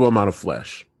incredible amount of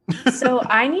flesh. So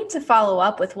I need to follow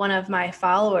up with one of my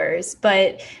followers,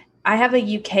 but I have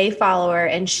a UK follower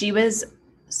and she was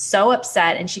so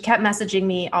upset and she kept messaging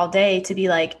me all day to be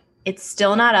like, it's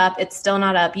still not up. It's still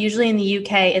not up. Usually in the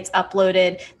UK, it's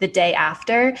uploaded the day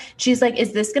after. She's like,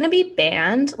 is this going to be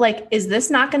banned? Like, is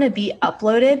this not going to be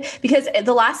uploaded? Because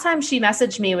the last time she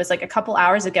messaged me was like a couple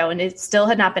hours ago and it still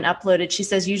had not been uploaded. She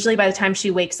says, usually by the time she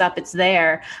wakes up, it's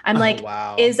there. I'm like,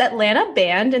 wow. Is Atlanta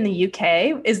banned in the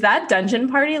UK? Is that dungeon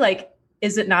party? Like,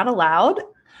 is it not allowed?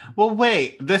 Well,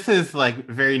 wait, this is like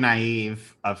very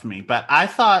naive of me, but I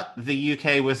thought the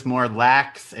UK was more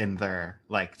lax in their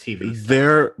like TV stuff.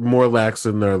 They're more lax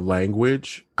in their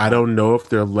language. I don't know if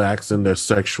they're lax in their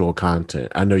sexual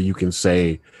content. I know you can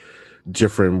say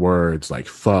different words like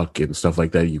fuck and stuff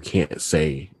like that. You can't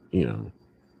say, You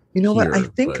know what? I here,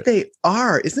 think but- they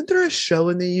are. Isn't there a show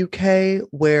in the UK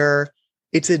where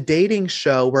it's a dating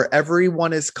show where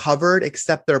everyone is covered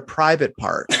except their private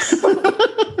parts?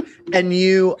 And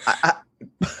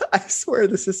I swear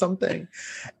this is something.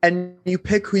 And you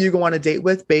pick who you go on a date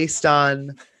with based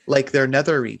on like their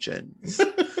nether regions.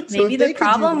 Maybe the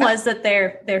problem was that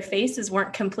their faces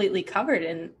weren't completely covered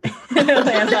in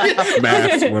Atlanta.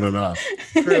 Masks weren't enough.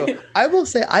 True. I will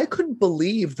say I couldn't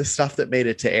believe the stuff that made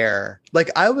it to air. Like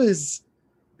I was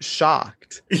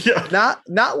shocked. Yeah.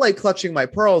 Not like clutching my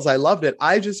pearls. I loved it.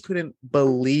 I just couldn't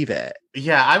believe it.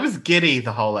 Yeah, I was giddy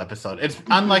the whole episode. It's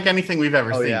unlike anything we've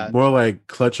ever seen. Yeah. More like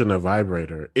clutching a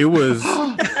vibrator. It was.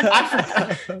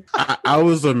 I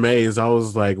was amazed. I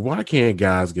was like, why can't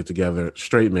guys get together,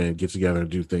 straight men get together and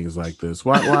do things like this?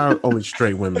 Why only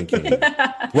straight women can?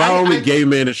 Why only gay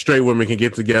men and straight women can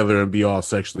get together and be all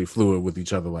sexually fluid with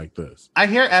each other like this? I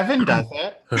hear Evan does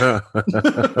it.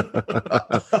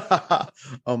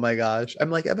 Oh my gosh.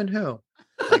 I'm like, Evan, who?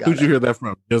 Who'd you hear that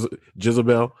from?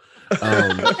 Jezebel?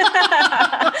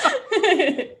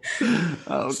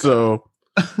 So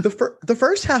the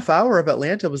first half hour of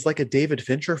Atlanta was like a David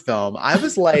Fincher film. I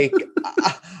was like,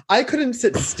 I couldn't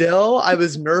sit still. I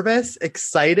was nervous,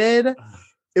 excited.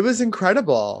 It was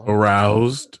incredible.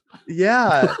 Aroused.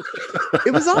 Yeah.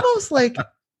 It was almost like,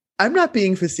 I'm not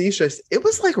being facetious. It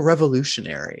was like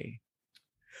revolutionary.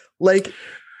 Like,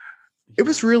 it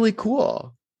was really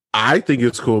cool. I think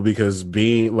it's cool because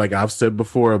being, like I've said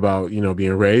before about,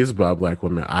 being raised by Black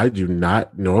women, I do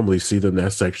not normally see them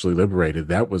that sexually liberated.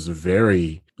 That was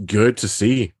very good to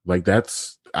see. Like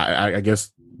I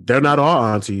guess they're not all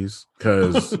aunties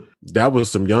because that was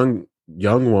some young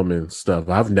woman stuff.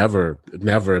 I've never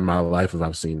in my life have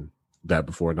I seen that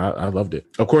before. And I loved it.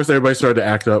 Of course, everybody started to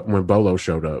act up when Bolo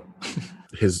showed up.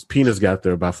 His penis got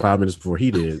there about 5 minutes before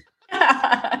he did.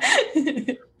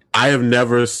 I have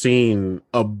never seen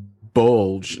a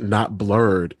bulge not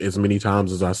blurred as many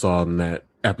times as I saw in that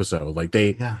episode. Like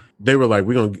they were like,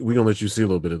 we're gonna let you see a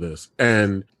little bit of this.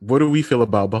 And what do we feel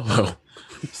about Bolo?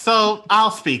 So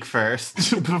I'll speak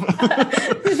first.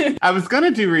 I was going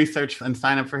to do research and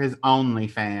sign up for his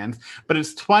OnlyFans, but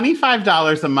it's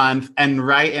 $25 a month. And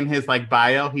right in his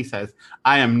bio, he says,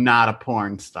 I am not a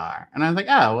porn star. And I was like,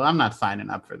 oh, well, I'm not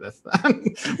signing up for this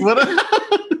then.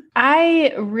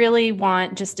 I really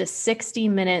want just a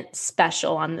 60-minute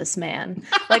special on this man.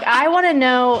 Like, I want to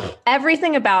know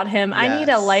everything about him. Yes. I need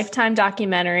a Lifetime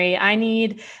documentary. I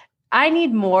need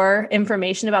more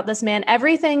information about this man.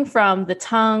 Everything from the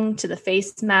tongue to the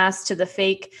face mask to the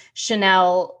fake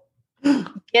Chanel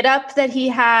get up that he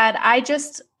had. I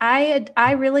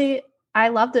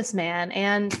love this man.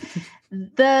 And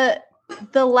the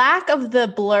lack of the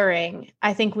blurring,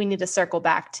 I think we need to circle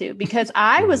back to, because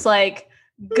I was like,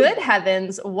 good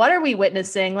heavens, what are we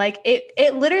witnessing? Like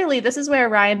it literally, this is where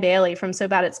Ryan Bailey from So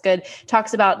Bad It's Good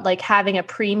talks about like having a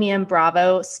premium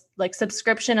Bravo like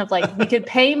subscription of like, we could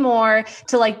pay more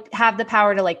to like have the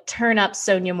power to like turn up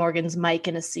Sonia Morgan's mic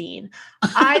in a scene.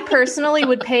 I personally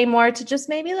would pay more to just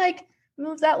maybe like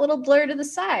move that little blur to the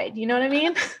side. You know what I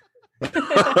mean?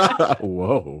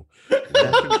 Whoa.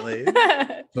 Definitely.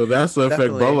 So that's the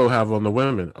effect Bolo have on the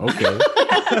women. Okay.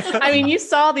 I mean, you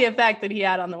saw the effect that he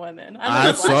had on the women.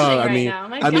 I saw.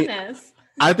 My goodness.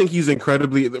 I think he's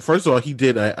incredibly. First of all, he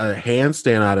did a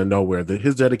handstand out of nowhere.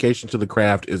 His dedication to the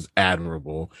craft is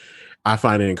admirable. I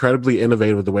find it incredibly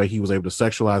innovative the way he was able to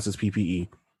sexualize his PPE.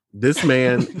 This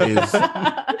man is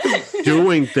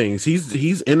doing things.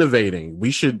 He's innovating.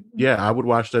 We should. Yeah, I would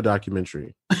watch that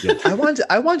documentary. Yeah.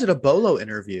 I wanted a Bolo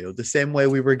interview the same way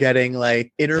we were getting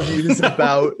like interviews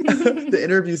about the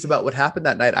interviews about what happened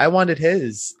that night. I wanted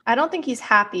his. I don't think he's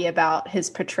happy about his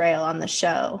portrayal on the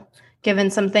show, given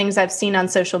some things I've seen on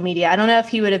social media. I don't know if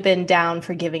he would have been down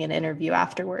for giving an interview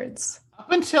afterwards.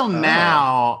 Up until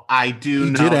now, I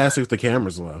do know. He did ask if the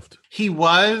cameras left. He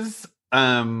was.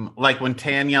 Like when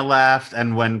Tanya left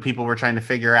and when people were trying to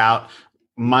figure out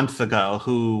months ago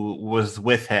who was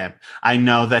with him, I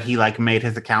know that he like made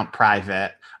his account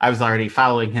private. I was already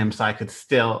following him, so I could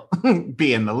still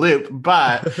be in the loop,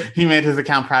 but he made his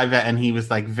account private and he was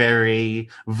like very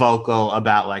vocal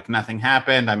about like nothing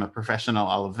happened. I'm a professional,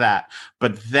 all of that.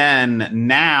 But then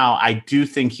now I do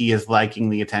think he is liking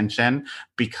the attention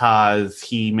because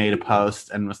he made a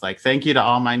post and was like, thank you to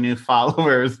all my new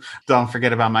followers. Don't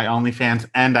forget about my OnlyFans.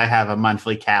 And I have a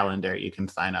monthly calendar you can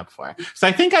sign up for. So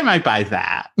I think I might buy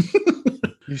that.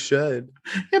 You should.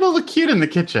 It'll look cute in the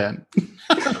kitchen.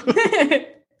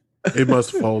 It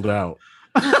must fold out.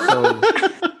 So,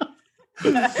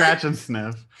 scratch and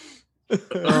sniff.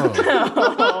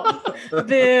 Oh.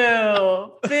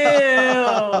 Boo.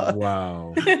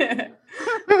 Wow.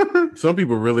 Some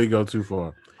people really go too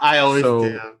far. I always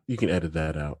do. You can edit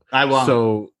that out. I won't.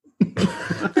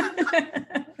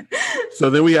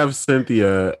 So then we have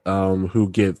Cynthia, who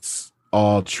gets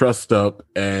all trussed up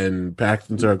and packed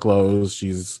into her clothes.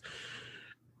 She's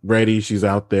ready. She's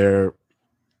out there.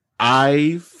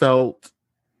 I felt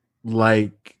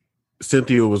like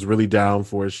Cynthia was really down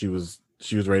for it. She was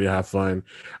ready to have fun.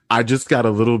 I just got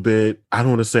a little bit, I don't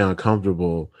want to say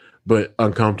uncomfortable, but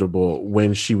uncomfortable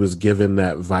when she was given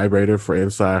that vibrator for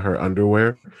inside her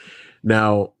underwear.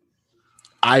 Now,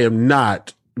 I am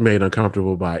not made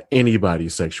uncomfortable by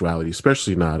anybody's sexuality,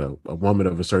 especially not a woman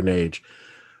of a certain age.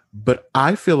 But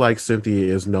I feel like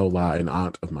Cynthia is no lie an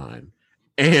aunt of mine.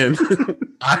 And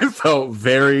I felt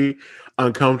very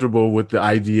uncomfortable with the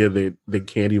idea that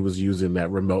Kandi was using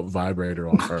that remote vibrator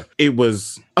on her. It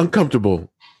was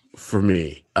uncomfortable for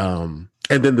me. And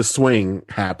then the swing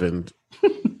happened.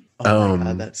 Oh my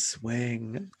God, that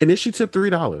swing. And then she tipped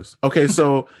 $3. Okay,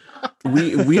 so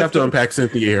we have to unpack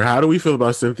Cynthia here. How do we feel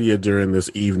about Cynthia during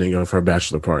this evening of her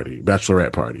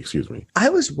bachelorette party, excuse me? I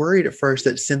was worried at first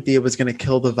that Cynthia was going to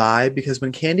kill the vibe because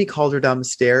when Kandi called her down the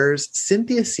stairs,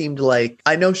 Cynthia seemed like,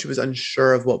 I know she was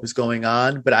unsure of what was going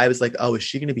on, but I was like, oh, is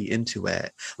she going to be into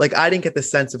it? Like, I didn't get the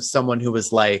sense of someone who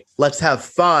was like, let's have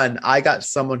fun. I got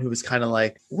someone who was kind of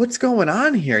like, what's going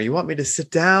on here? You want me to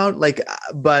sit down? Like,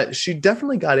 but she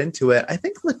definitely got into it. I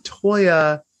think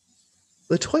Latoya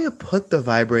put the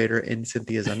vibrator in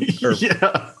Cynthia's that's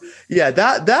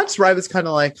where I was kind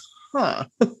of like, huh.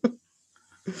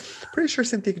 Pretty sure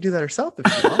Cynthia could do that herself if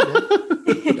she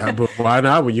wanted. Yeah, but why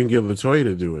not when you can get Latoya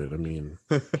to do it? I mean,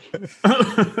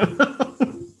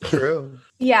 true.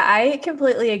 Yeah, I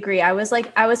completely agree. I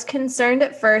was concerned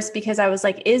at first because I was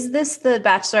like, is this the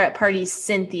bachelorette party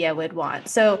Cynthia would want?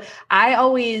 So I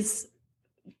always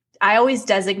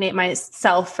designate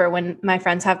myself for when my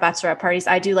friends have bachelorette parties.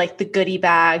 I do like the goodie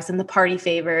bags and the party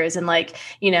favors and like,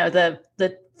 you know, the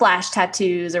flash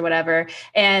tattoos or whatever.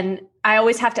 And I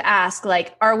always have to ask,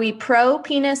 like, are we pro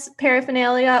penis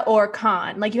paraphernalia or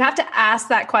con? Like, you have to ask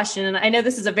that question. And I know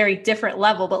this is a very different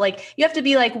level, but like, you have to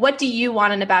be like, what do you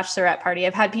want in a bachelorette party?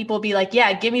 I've had people be like,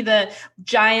 yeah, give me the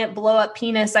giant blow up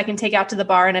penis I can take out to the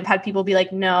bar. And I've had people be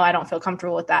like, no, I don't feel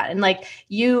comfortable with that. And like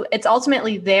it's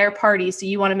ultimately their party. So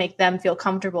you want to make them feel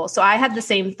comfortable. So I had the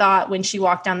same thought when she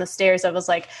walked down the stairs. I was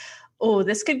like, oh,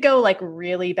 this could go like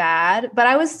really bad. But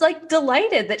I was like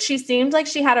delighted that she seemed like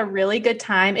she had a really good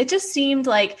time. It just seemed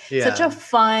like such a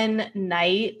fun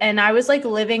night. And I was like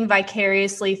living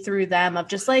vicariously through them of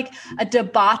just like a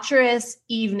debaucherous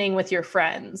evening with your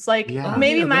friends. Like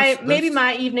maybe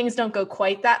my evenings don't go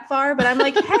quite that far, but I'm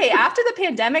like, hey, after the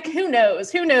pandemic, who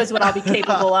knows? Who knows what I'll be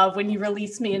capable of when you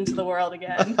release me into the world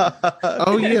again?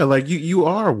 Oh yeah, like you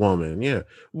are a woman. Yeah.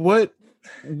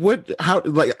 How,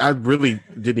 like, I really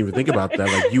didn't even think about that.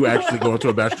 Like, you actually go into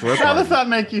a bachelorette party. How does that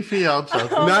make you feel,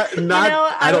 Chelsea? I don't mean it that way.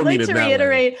 I would like to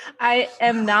reiterate, I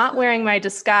am not wearing my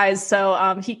disguise,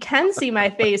 so he can see my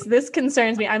face. This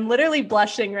concerns me. I'm literally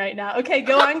blushing right now. Okay,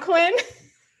 go on, Quinn.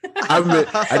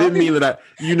 I didn't mean that.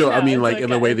 I mean, like, okay,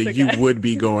 in the way that you would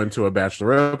be going to a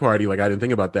bachelorette party. Like, I didn't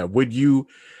think about that. Would you?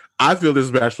 I feel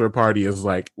this bachelorette party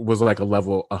was like a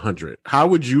level 100. How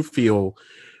would you feel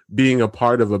being a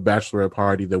part of a bachelorette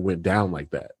party that went down like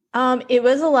that? It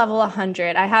was a level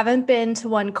 100. I haven't been to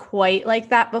one quite like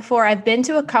that before. I've been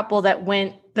to a couple that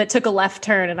took a left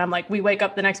turn, and I'm like, we wake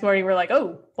up the next morning, we're like,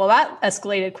 oh, well, that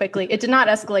escalated quickly. It did not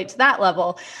escalate to that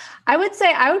level. I would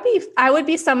say I would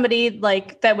be somebody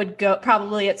like that would go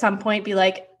probably at some point be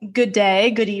like, good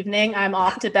day, good evening, I'm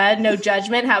off to bed, no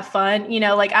judgment, have fun.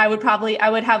 Like I would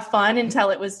have fun until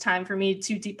it was time for me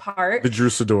to depart. The Drew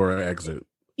Sidora exit.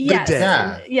 Yes. Good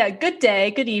day. Yeah. Good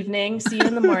day. Good evening. See you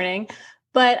in the morning.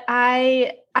 But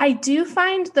I do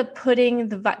find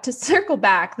to circle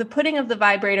back, the putting of the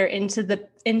vibrator into the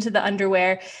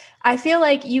underwear. I feel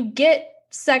like you get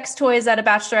sex toys at a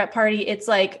bachelorette party. It's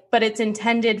like, but it's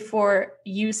intended for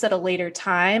use at a later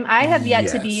time. I have yet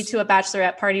to be to a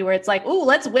bachelorette party where it's like, ooh,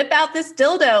 let's whip out this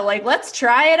dildo. Like, let's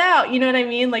try it out. You know what I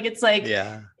mean? Like, it's like,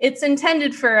 it's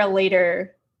intended for a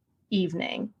later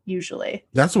evening, usually.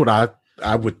 That's what I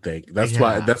would think. That's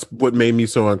what made me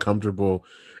so uncomfortable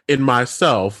in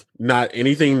myself. Not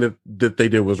anything that they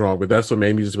did was wrong, but that's what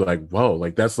made me just be like, whoa,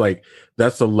 like that's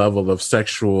a level of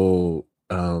sexual.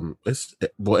 At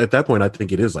that point, I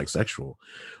think it is like sexual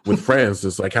with friends.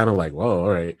 It's like kind of like, whoa, all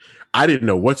right. I didn't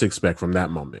know what to expect from that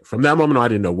moment. From that moment, I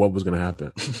didn't know what was going to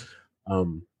happen.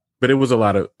 But it was a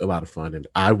lot of fun, and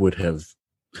I would have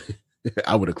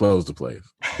closed the place.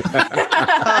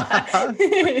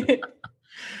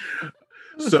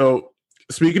 So,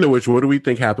 speaking of which, what do we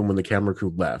think happened when the camera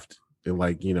crew left? And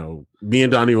like, me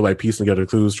and Donnie were like piecing together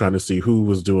clues, trying to see who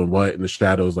was doing what in the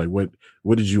shadows. Like, what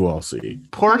did you all see?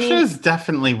 Portia's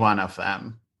definitely one of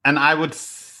them, and I would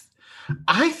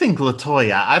I think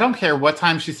LaToya. I don't care what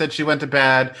time she said she went to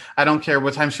bed. I don't care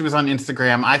what time she was on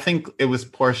Instagram. I think it was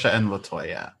Portia and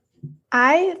LaToya.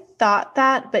 I thought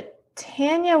that, but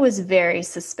Tanya was very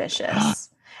suspicious.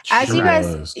 As Sure you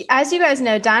was. guys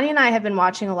know, Donnie and I have been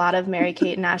watching a lot of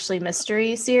Mary-Kate and Ashley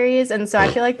mystery series, and so I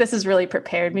feel like this has really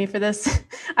prepared me for this.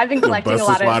 I've been collecting Bust a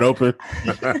lot is wide of open.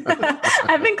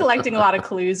 I've been collecting a lot of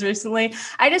clues recently.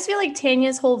 I just feel like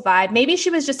Tanya's whole vibe, maybe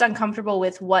she was just uncomfortable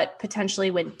with what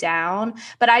potentially went down,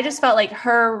 but I just felt like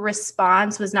her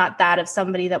response was not that of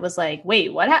somebody that was like,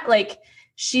 wait, what? Like,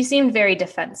 she seemed very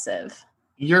defensive.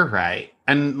 You're right.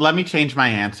 And let me change my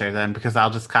answer then, because I'll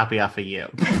just copy off of you.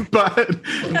 But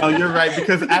no, you're right.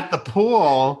 Because at the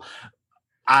pool,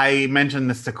 I mentioned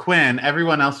this to Quinn.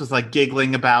 Everyone else was like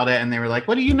giggling about it. And they were like,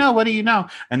 what do you know? What do you know?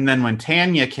 And then when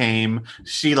Tanya came,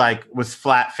 she like was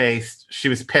flat faced. She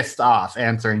was pissed off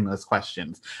answering those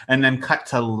questions. And then cut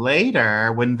to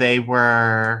later when they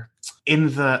were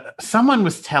someone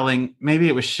was telling, maybe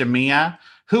it was Shamia,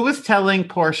 who was telling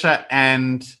Portia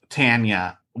and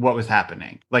Tanya what was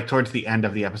happening, like towards the end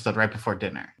of the episode, right before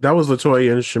dinner. That was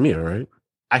LaToya and Shamia, right?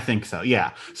 I think so.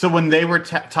 Yeah. So when they were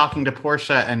talking to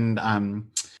Portia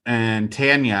and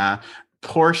Tanya,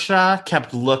 Portia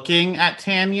kept looking at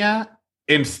Tanya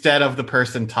instead of the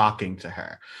person talking to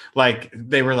her. Like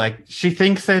they were like, she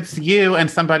thinks it's you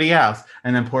and somebody else.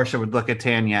 And then Portia would look at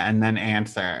Tanya and then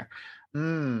answer.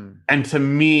 And to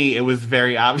me, it was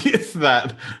very obvious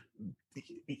that,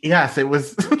 yes, it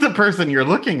was the person you're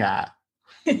looking at.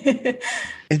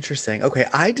 Interesting. Okay,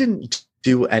 I didn't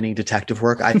do any detective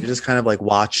work. I just kind of like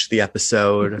watched the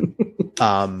episode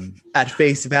at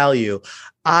face value.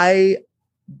 Now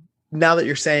that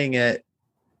you're saying it,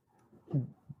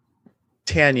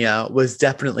 Tanya was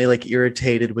definitely like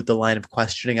irritated with the line of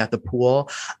questioning at the pool.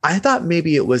 I thought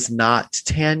maybe it was not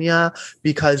Tanya,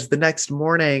 because the next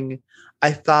morning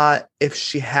I thought if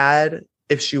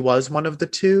she was one of the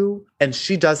two, and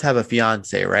she does have a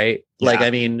fiance, right? Yeah. Like,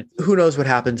 I mean, who knows what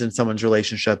happens in someone's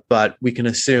relationship, but we can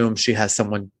assume she has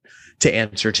someone to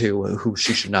answer to who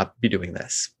she should not be doing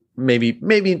this. Maybe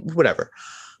whatever.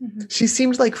 Mm-hmm. She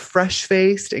seemed like fresh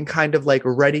faced and kind of like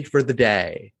ready for the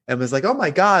day and was like, oh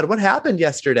my God, what happened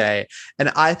yesterday? And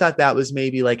I thought that was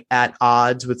maybe like at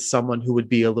odds with someone who would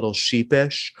be a little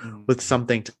sheepish with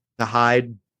something to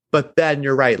hide. But then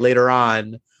you're right. Later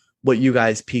on, what you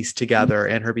guys pieced together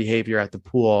and her behavior at the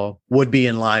pool would be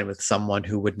in line with someone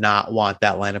who would not want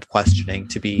that line of questioning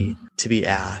to be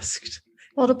asked.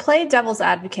 Well, to play devil's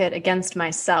advocate against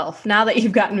myself, now that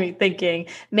you've gotten me thinking,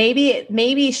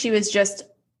 maybe she was just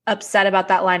upset about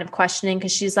that line of questioning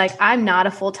because she's like, I'm not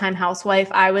a full-time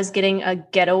housewife. I was getting a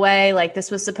getaway. Like, this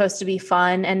was supposed to be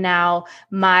fun. And now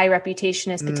my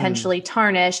reputation is potentially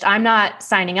tarnished. I'm not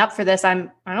signing up for this. I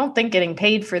don't think getting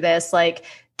paid for this. Like,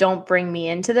 don't bring me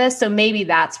into this. So maybe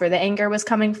that's where the anger was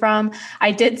coming from.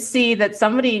 I did see that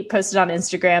somebody posted on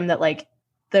Instagram that like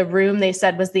the room they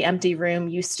said was the empty room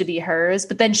used to be hers,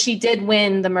 but then she did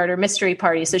win the murder mystery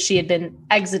party. So she had been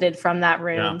exited from that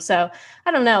room. Yeah. So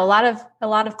I don't know, a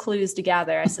lot of clues to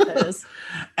gather, I suppose.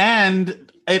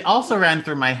 And it also ran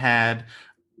through my head,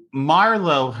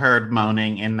 Marlo heard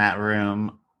moaning in that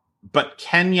room, but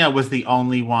Kenya was the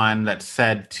only one that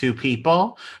said two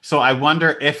people. So I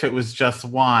wonder if it was just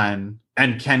one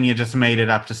and Kenya just made it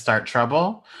up to start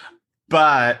trouble.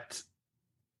 But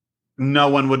no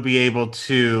one would be able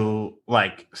to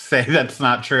like say that's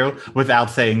not true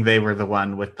without saying they were the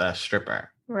one with the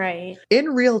stripper. Right. In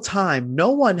real time,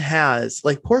 no one has,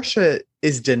 like, Portia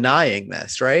is denying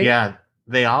this, right? Yeah,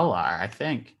 they all are, I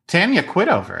think. Tanya quit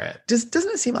over it.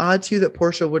 Doesn't it seem odd to you that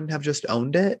Portia wouldn't have just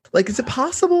owned it? Like, is it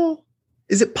possible?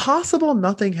 Is it possible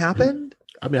nothing happened?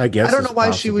 I mean, I guess I don't know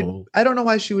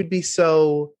why she would be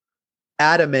so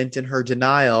adamant in her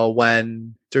denial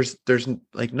when there's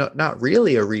like not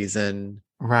really a reason.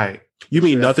 Right. You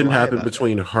mean nothing happened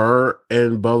between her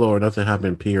and Bolo, or nothing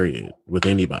happened period with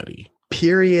anybody?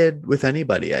 Period with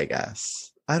anybody, I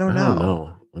guess. I don't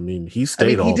know. I mean, he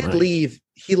stayed all night. He did leave.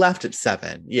 He left at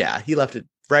 7. Yeah, he left it,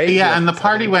 right? Yeah, and the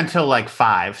party went till like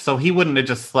 5, so he wouldn't have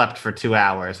just slept for 2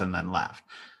 hours and then left.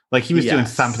 Like, he was doing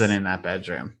something in that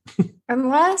bedroom.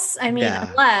 Unless,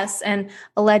 and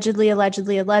allegedly, I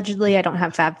don't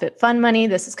have FabFitFun money.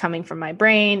 This is coming from my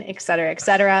brain, et cetera, et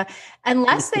cetera.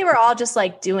 Unless they were all just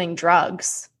like doing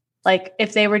drugs. Like,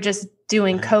 if they were just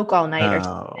doing coke all night or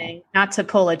something, not to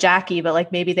pull a Jackie, but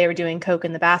like maybe they were doing coke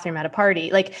in the bathroom at a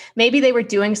party. Like, maybe they were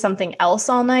doing something else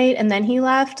all night and then he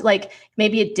left. Like,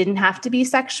 maybe it didn't have to be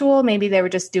sexual. Maybe they were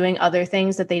just doing other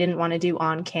things that they didn't want to do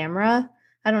on camera.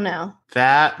 I don't know.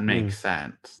 That makes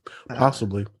sense.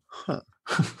 Possibly. Huh.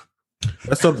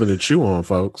 That's something to chew on,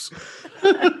 folks.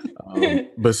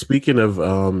 But speaking of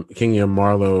Kenya and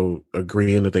Marlo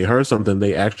agreeing that they heard something,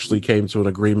 they actually came to an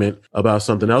agreement about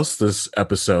something else this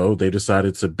episode. They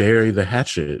decided to bury the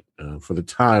hatchet for the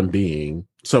time being.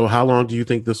 So how long do you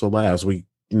think this will last? We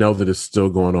know that it's still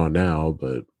going on now,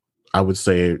 but I would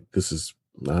say this is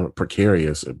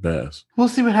precarious at best. We'll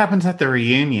see what happens at the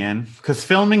reunion, because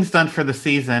filming's done for the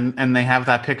season and they have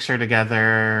that picture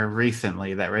together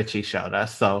recently that Richie showed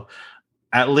us. So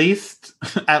at least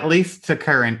to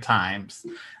current times.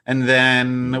 And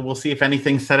then we'll see if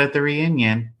anything's said at the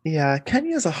reunion. Yeah,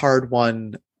 Kenya's a hard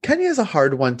one. Kenya's a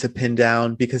hard one to pin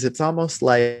down because it's almost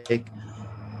like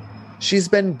she's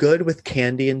been good with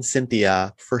Candy and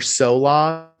Cynthia for so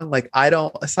long. Like, I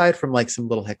don't, aside from like some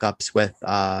little hiccups with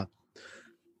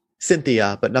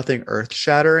Cynthia, but nothing earth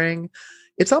shattering.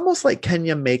 It's almost like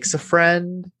Kenya makes a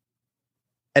friend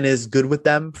and is good with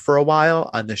them for a while,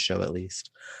 on this show at least.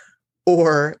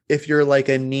 Or if you're like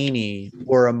a Nene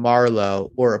or a Marlo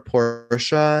or a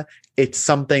Portia, it's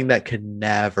something that can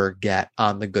never get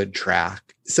on the good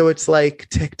track. So it's like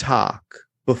TikTok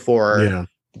before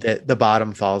the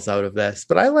bottom falls out of this.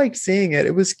 But I liked seeing it.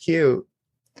 It was cute.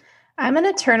 I'm an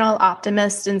eternal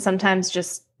optimist and sometimes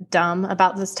just dumb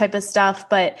about this type of stuff,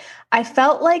 but I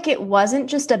felt like it wasn't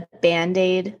just a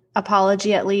Band-Aid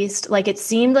apology, at least. Like, it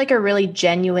seemed like a really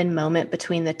genuine moment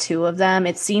between the two of them.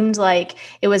 It seemed like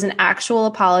it was an actual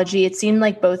apology. It seemed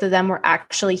like both of them were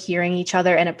actually hearing each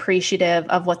other and appreciative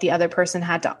of what the other person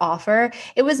had to offer.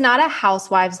 It was not a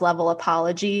housewives level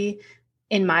apology,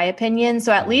 in my opinion.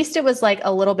 So at least it was like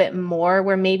a little bit more,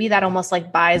 where maybe that almost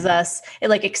like buys us, it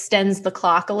like extends the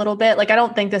clock a little bit. Like, I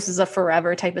don't think this is a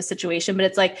forever type of situation, but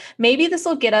it's like, maybe this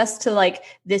will get us to like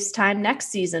this time next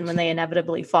season when they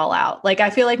inevitably fall out. Like, I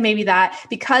feel like maybe that,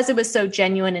 because it was so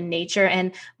genuine in nature,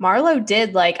 and Marlo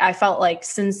did, like, I felt like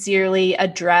sincerely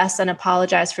address and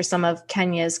apologize for some of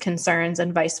Kenya's concerns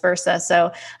and vice versa.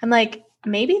 So I'm like,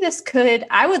 maybe this could,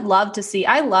 I would love to see,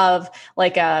 I love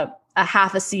like a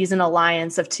half a season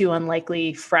alliance of two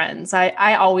unlikely friends.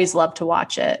 I always love to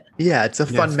watch it. Yeah, it's a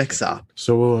fun mix up.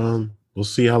 So we'll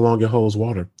see how long it holds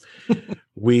water.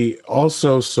 We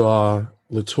also saw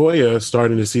LaToya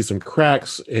starting to see some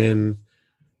cracks in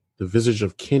the visage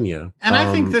of Kenya. And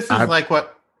I think this is like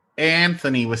what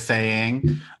Anthony was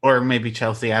saying, or maybe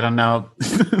Chelsea, I don't know.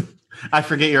 I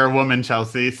forget you're a woman,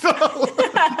 Chelsea. So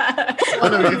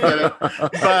one of you said it.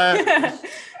 But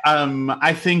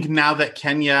I think now that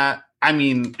Kenya, I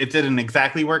mean, it didn't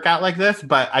exactly work out like this,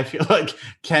 but I feel like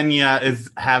Kenya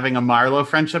is having a Marlo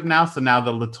friendship now. So now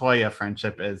the LaToya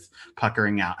friendship is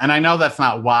puckering out. And I know that's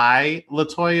not why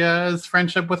LaToya's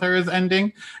friendship with her is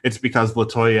ending. It's because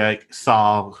LaToya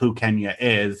saw who Kenya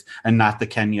is and not the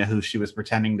Kenya who she was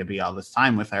pretending to be all this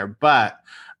time with her. But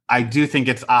I do think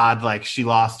it's odd, like, she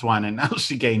lost one and now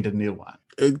she gained a new one.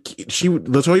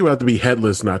 LaToya would have to be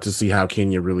headless not to see how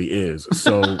Kenya really is.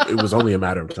 So it was only a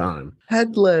matter of time.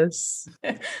 Headless.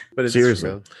 But it's seriously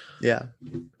true. Yeah.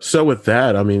 So with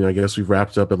that, I mean, I guess we've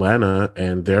wrapped up Atlanta,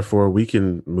 and therefore we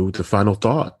can move to final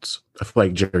thoughts. I feel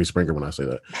like Jerry Springer when I say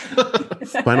that.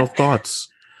 Final thoughts,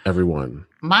 everyone.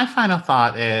 My final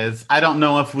thought is, I don't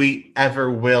know if we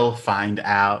ever will find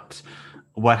out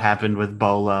what happened with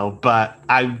Bolo, but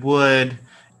I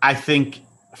think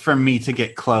for me to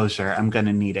get closure, I'm going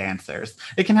to need answers.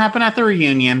 It can happen at the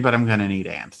reunion, but I'm going to need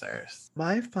answers.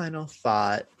 My final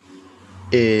thought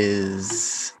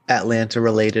is Atlanta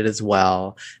related as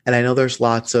well. And I know there's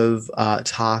lots of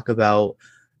talk about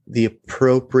the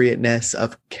appropriateness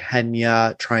of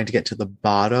Kenya trying to get to the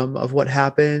bottom of what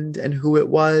happened and who it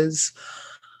was.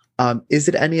 Is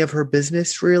it any of her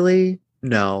business, really?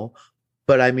 No.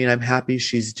 But I mean, I'm happy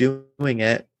she's doing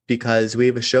it, because we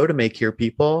have a show to make here,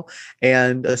 people.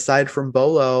 And aside from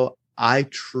Bolo, I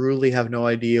truly have no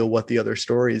idea what the other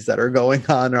stories that are going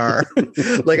on are.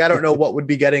 Like, I don't know what would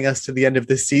be getting us to the end of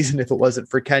this season if it wasn't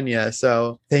for Kenya.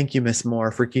 So thank you, Miss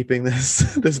Moore, for keeping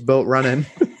this boat running.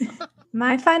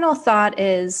 My final thought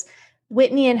is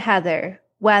Whitney and Heather,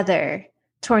 weather,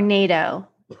 tornado,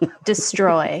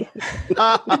 destroy.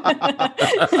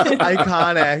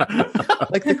 Iconic.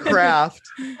 Like The Craft.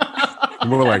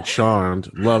 More like Charmed.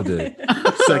 Loved it.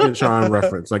 Second Charmed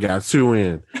reference. I got 2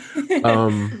 in.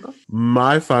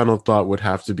 My final thought would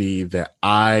have to be that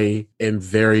I am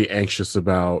very anxious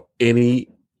about any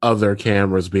other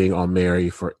cameras being on Mary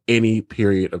for any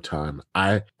period of time.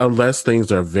 Unless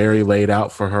things are very laid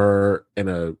out for her in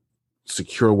a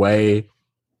secure way,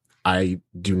 I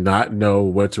do not know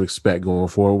what to expect going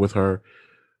forward with her.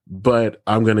 But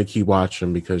I'm going to keep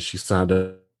watching because she signed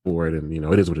up for it, and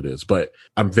it is what it is. But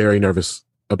I'm very nervous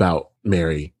about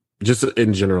Mary, just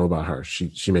in general about her.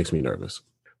 She makes me nervous.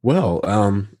 Well,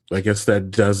 I guess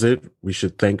that does it. We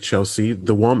should thank Chelsea,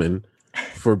 the woman,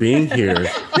 for being here.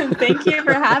 Thank you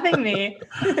for having me.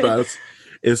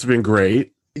 It's been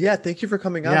great. Yeah, thank you for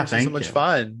coming on. Yeah, This was so much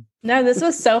fun. No, this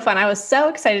was so fun. I was so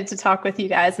excited to talk with you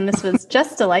guys, and this was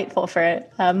just delightful for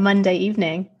a Monday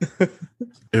evening.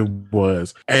 It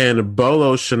was. And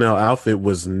Bolo's Chanel outfit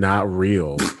was not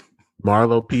real.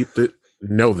 Marlo peeped it.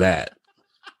 Know that.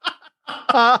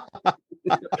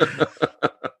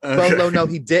 Bolo, no,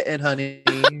 he didn't, honey.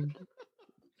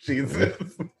 Jesus.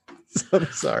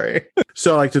 I'm sorry.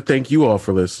 So I'd like to thank you all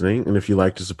for listening. And if you'd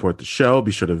like to support the show,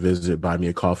 be sure to visit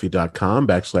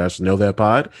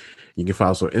buymeacoffee.com/knowthatpod. You can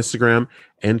follow us on Instagram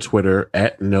and Twitter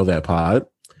at knowthatpod.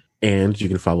 And you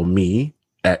can follow me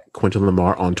at Quentin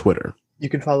Lamar on Twitter. You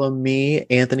can follow me,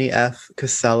 Anthony F.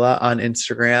 Casella, on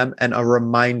Instagram. And a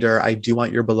reminder, I do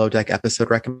want your Below Deck episode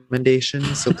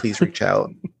recommendations, so please reach out.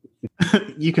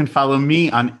 You can follow me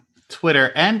on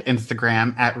Twitter and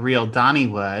Instagram at Real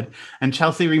Donnywood. And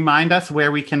Chelsea, remind us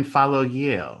where we can follow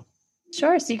you.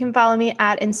 Sure. So you can follow me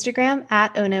at Instagram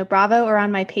at Ono Bravo or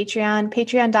on my Patreon,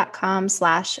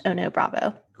 patreon.com/Ono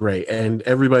Bravo. Great. And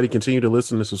everybody continue to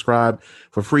listen and subscribe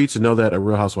for free to Know That, a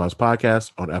Real Housewives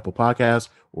podcast on Apple Podcasts,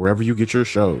 wherever you get your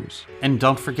shows. And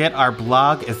don't forget, our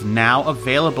blog is now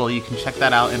available. You can check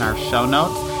that out in our show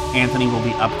notes. Anthony will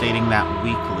be updating that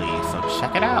weekly. So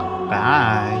check it out.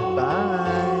 Bye.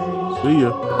 Bye. See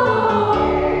ya.